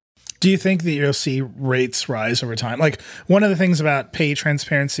to. Do you think that you'll see rates rise over time? Like one of the things about pay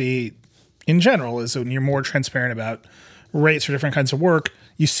transparency in general is when you're more transparent about rates for different kinds of work,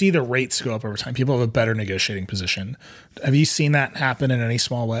 you see the rates go up over time. People have a better negotiating position. Have you seen that happen in any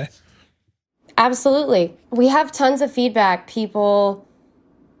small way? Absolutely. We have tons of feedback. People,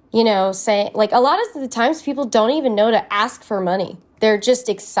 say, like a lot of the times people don't even know to ask for money. They're just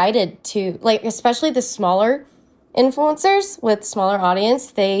excited to, like, especially the smaller influencers with smaller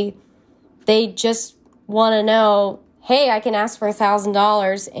audience, they just want to know, hey, I can ask for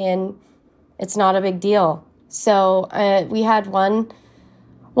 $1,000 and it's not a big deal. So we had one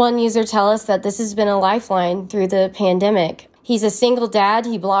user tell us that this has been a lifeline through the pandemic. He's a single dad.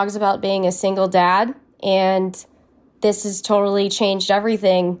 He blogs about being a single dad, and this has totally changed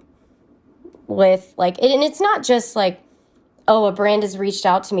everything with and it's not just like, oh, a brand has reached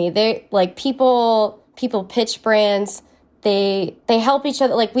out to me. They like people pitch brands. They help each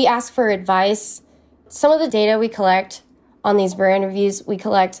other. Like we ask for advice. Some of the data we collect on these brand reviews, we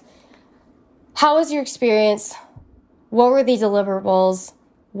collect, how was your experience? What were the deliverables?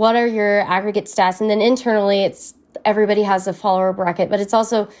 What are your aggregate stats? And then internally, it's everybody has a follower bracket, but it's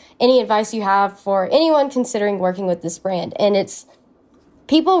also any advice you have for anyone considering working with this brand. And it's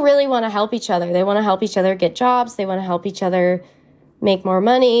people really want to help each other. They want to help each other get jobs. They want to help each other make more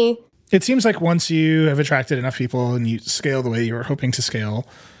money. It seems like once you have attracted enough people and you scale the way you were hoping to scale,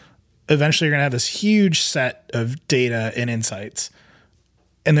 eventually you're going to have this huge set of data and insights.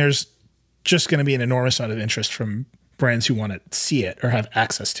 And there's just going to be an enormous amount of interest from brands who want to see it or have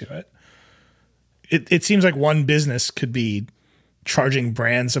access to it. It seems like one business could be charging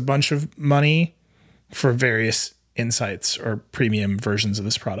brands a bunch of money for various insights or premium versions of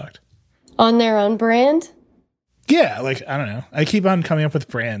this product. On their own brand? Yeah, like, I don't know. I keep on coming up with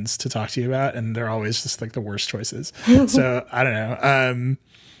brands to talk to you about, and they're always just like the worst choices. So, I don't know.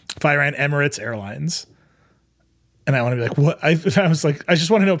 If I ran Emirates Airlines, and I want to be like, what? I was like, I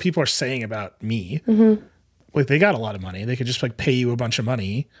just want to know what people are saying about me. Mm-hmm. Like, they got a lot of money. They could just like pay you a bunch of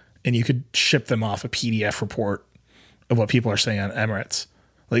money, and you could ship them off a PDF report of what people are saying on Emirates.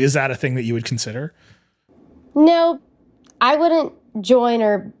 Like, is that a thing that you would consider? No, I wouldn't join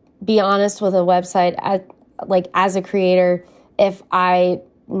or be honest with a website as a creator if I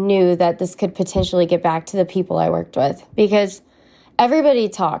knew that this could potentially get back to the people I worked with, because everybody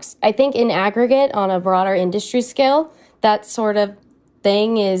talks. I think in aggregate, on a broader industry scale, that sort of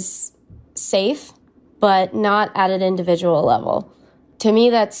thing is safe, but not at an individual level. To me,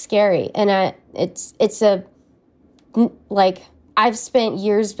 that's scary. And I've spent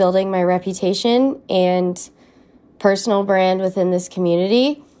years building my reputation and personal brand within this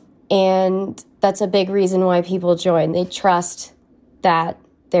community, and that's a big reason why people join. They trust that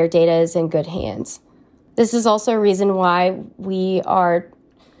their data is in good hands. This is also a reason why we are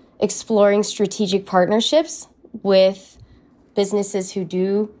exploring strategic partnerships with businesses who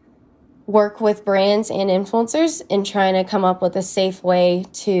do work with brands and influencers in trying to come up with a safe way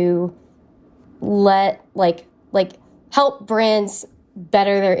to help brands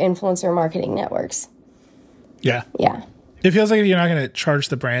better their influencer marketing networks. Yeah. Yeah. It feels like if you're not going to charge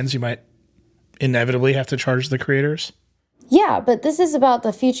the brands, you might inevitably have to charge the creators. Yeah, but this is about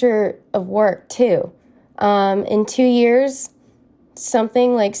the future of work too. In 2 years,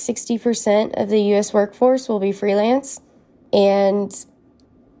 something like 60% of the U.S. workforce will be freelance, and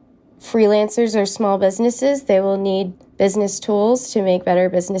freelancers are small businesses. They will need business tools to make better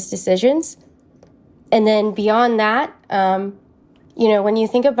business decisions. And then beyond that, when you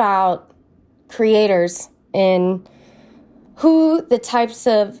think about creators and who the types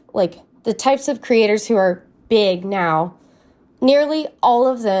of creators who are big now, nearly all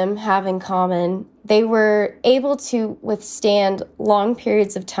of them have in common they were able to withstand long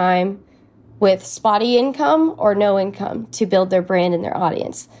periods of time with spotty income or no income to build their brand and their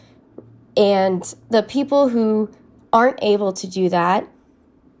audience. And the people who aren't able to do that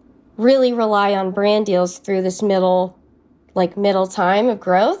really rely on brand deals through this middle time of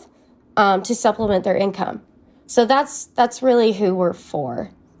growth to supplement their income. So that's really who we're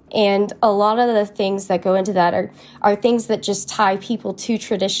for. And a lot of the things that go into that are things that just tie people to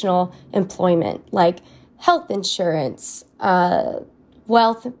traditional employment, like health insurance,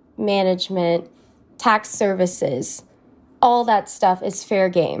 wealth management, tax services. All that stuff is fair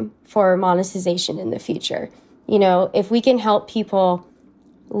game for monetization in the future. If we can help people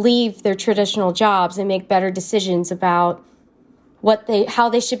leave their traditional jobs and make better decisions about how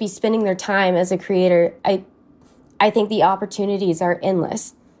they should be spending their time as a creator, I think the opportunities are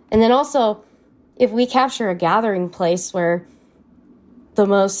endless. And then also, if we capture a gathering place where the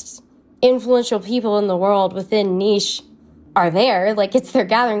most influential people in the world within niche are there, it's their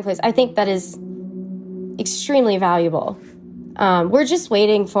gathering place, I think that is extremely valuable. We're just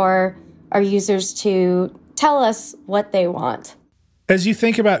waiting for our users to tell us what they want. As you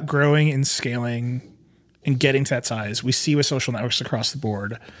think about growing and scaling and getting to that size, we see with social networks across the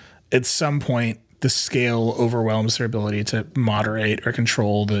board, at some point, the scale overwhelms their ability to moderate or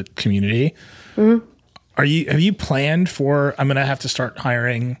control the community. Mm-hmm. Have you planned for, I'm going to have to start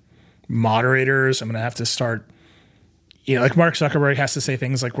hiring moderators. I'm going to have to start, like Mark Zuckerberg has to say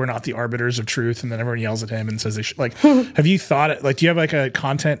things like, we're not the arbiters of truth. And then everyone yells at him and says they should, have you thought, do you have a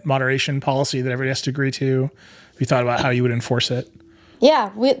content moderation policy that everybody has to agree to? Have you thought about how you would enforce it? Yeah,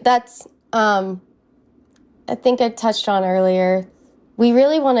 that's, I think I touched on earlier. We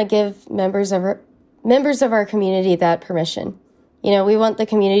really want to give members of our community that permission. We want the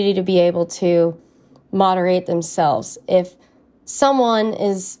community to be able to moderate themselves. If someone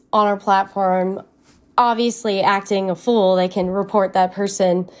is on our platform obviously acting a fool, they can report that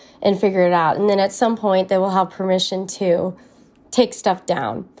person and figure it out. And then at some point, they will have permission to take stuff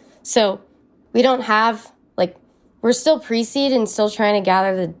down. So we don't have, we're still pre-seed and still trying to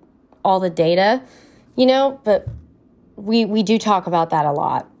gather all the data, but we do talk about that a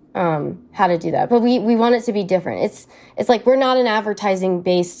lot. How to do that. But we want it to be different. It's like we're not an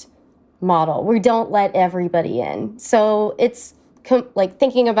advertising-based model. We don't let everybody in. So it's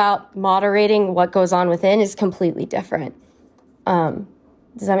thinking about moderating what goes on within is completely different. Does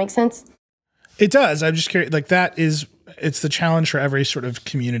that make sense? It does. I'm just curious. It's the challenge for every sort of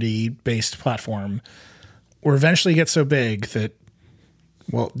community-based platform, or eventually get so big that,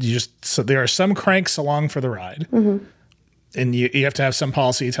 so there are some cranks along for the ride. Mm-hmm. And you have to have some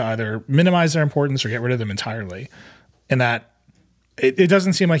policy to either minimize their importance or get rid of them entirely. And that it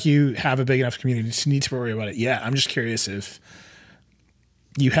doesn't seem like you have a big enough community to need to worry about it yet. I'm just curious if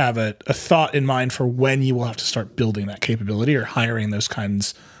you have a thought in mind for when you will have to start building that capability or hiring those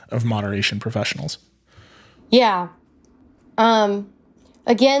kinds of moderation professionals. Yeah.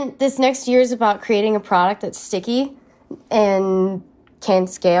 Again, this next year is about creating a product that's sticky and can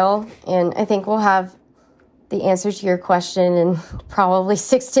scale. And I think we'll have the answer to your question in probably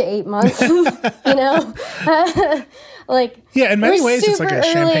 6 to 8 months, you know? Like, yeah, in many ways, it's like a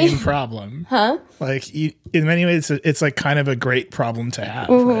super champagne early. problem. Huh? Like, in many ways, it's like kind of a great problem to have.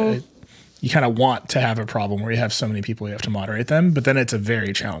 Mm-hmm. You kind of want to have a problem where you have so many people, you have to moderate them, but then it's a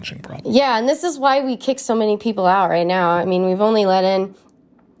very challenging problem. Yeah, and this is why we kick so many people out right now. I mean, we've only let in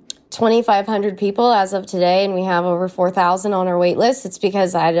 2,500 people as of today, and we have over 4,000 on our wait list. It's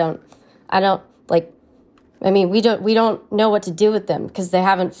because we don't know what to do with them because they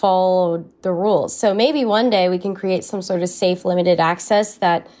haven't followed the rules. So maybe one day we can create some sort of safe, limited access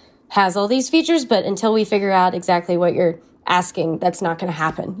that has all these features, but until we figure out exactly what you're asking, that's not going to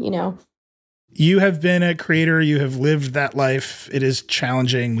happen, you know? You have been a creator. You have lived that life. It is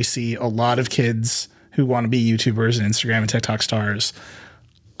challenging. We see a lot of kids who want to be YouTubers and Instagram and TikTok stars.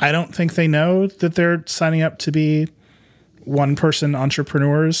 I don't think they know that they're signing up to be one-person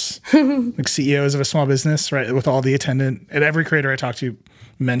entrepreneurs, like CEOs of a small business, right? With all the attendant, and every creator I talk to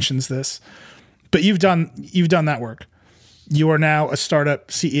mentions this. But you've done that work. You are now a startup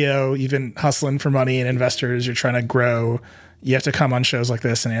CEO. You've been hustling for money and investors. You're trying to grow. You have to come on shows like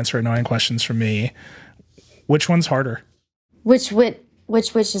this and answer annoying questions from me. Which one's harder? Which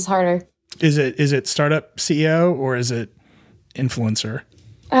is harder? Is it startup CEO or is it influencer?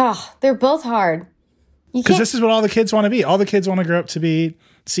 Oh, they're both hard. Because this is what all the kids want to be. All the kids want to grow up to be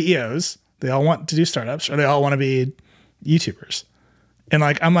CEOs. They all want to do startups, or they all want to be YouTubers. And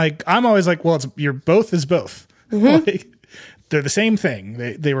I'm always like, well, you're both is both. Mm-hmm. Like, they're the same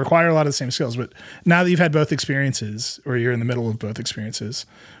thing. They require a lot of the same skills. But now that you've had both experiences, or you're in the middle of both experiences,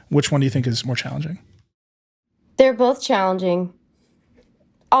 which one do you think is more challenging? They're both challenging.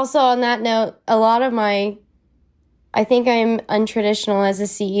 Also, on that note, I think I'm untraditional as a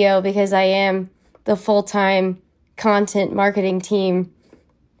CEO because I am the full-time content marketing team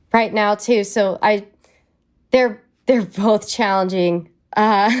right now too. So they're both challenging.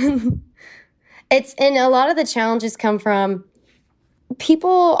 And a lot of the challenges come from people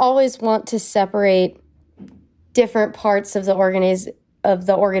always want to separate different parts of the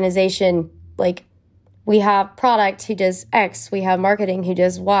organization. Like, we have product who does X, we have marketing who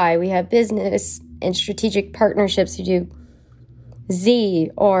does Y, we have business and strategic partnerships who do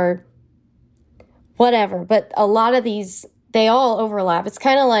Z or whatever. But a lot of these, they all overlap. It's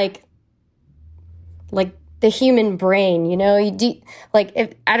kind of like the human brain, you know?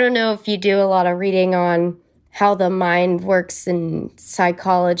 I don't know if you do a lot of reading on how the mind works in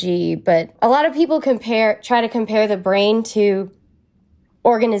psychology, but a lot of people try to compare the brain to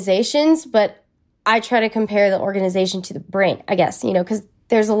organizations, but I try to compare the organization to the brain, I guess, you know, because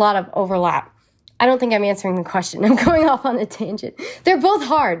there's a lot of overlap. I don't think I'm answering the question. I'm going off on a tangent. They're both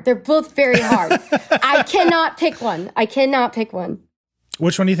hard. They're both very hard. I cannot pick one.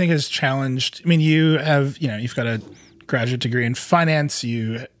 Which one do you think has challenged? I mean, you've got a graduate degree in finance.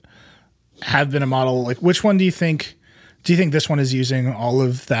 You have been a model. Like, which one do you think this one is using all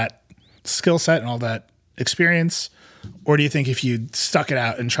of that skill set and all that experience? Or do you think if you stuck it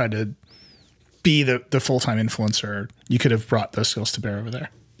out and tried to be the full-time influencer, you could have brought those skills to bear over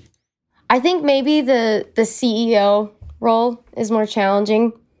there? I think maybe the CEO role is more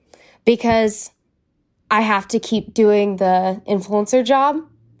challenging because I have to keep doing the influencer job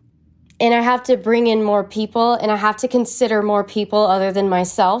and I have to bring in more people and I have to consider more people other than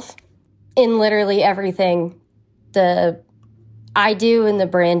myself in literally everything I do and the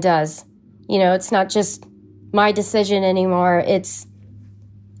brand does. You know, it's not just my decision anymore. It's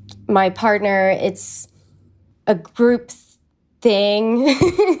my partner. It's a group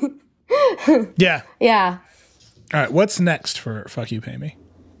thing. Yeah. Yeah. All right. What's next for Fuck You, Pay Me?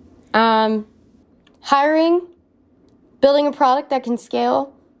 Hiring, building a product that can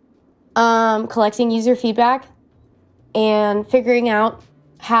scale, collecting user feedback, and figuring out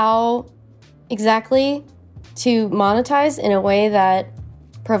how exactly to monetize in a way that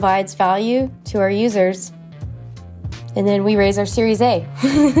provides value to our users. And then we raise our Series A.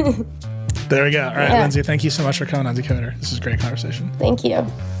 There we go. All right, yeah. Lindsay, thank you so much for coming on Decoder. This is a great conversation. Thank you.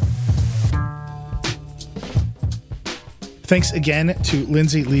 Thanks again to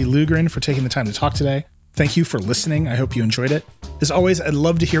Lindsay Lee Lugren for taking the time to talk today. Thank you for listening. I hope you enjoyed it. As always, I'd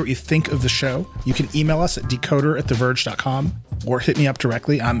love to hear what you think of the show. You can email us at decoder@theverge.com or hit me up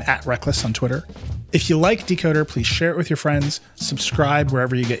directly. I'm @Reckless on Twitter. If you like Decoder, please share it with your friends. Subscribe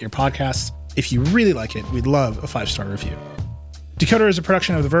wherever you get your podcasts. If you really like it, we'd love a 5-star review. Decoder is a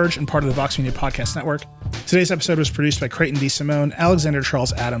production of The Verge and part of the Vox Media Podcast Network. Today's episode was produced by Creighton D. Simone, Alexander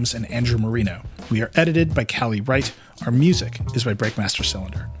Charles Adams, and Andrew Marino. We are edited by Callie Wright. Our music is by Breakmaster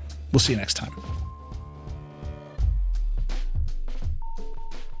Cylinder. We'll see you next time.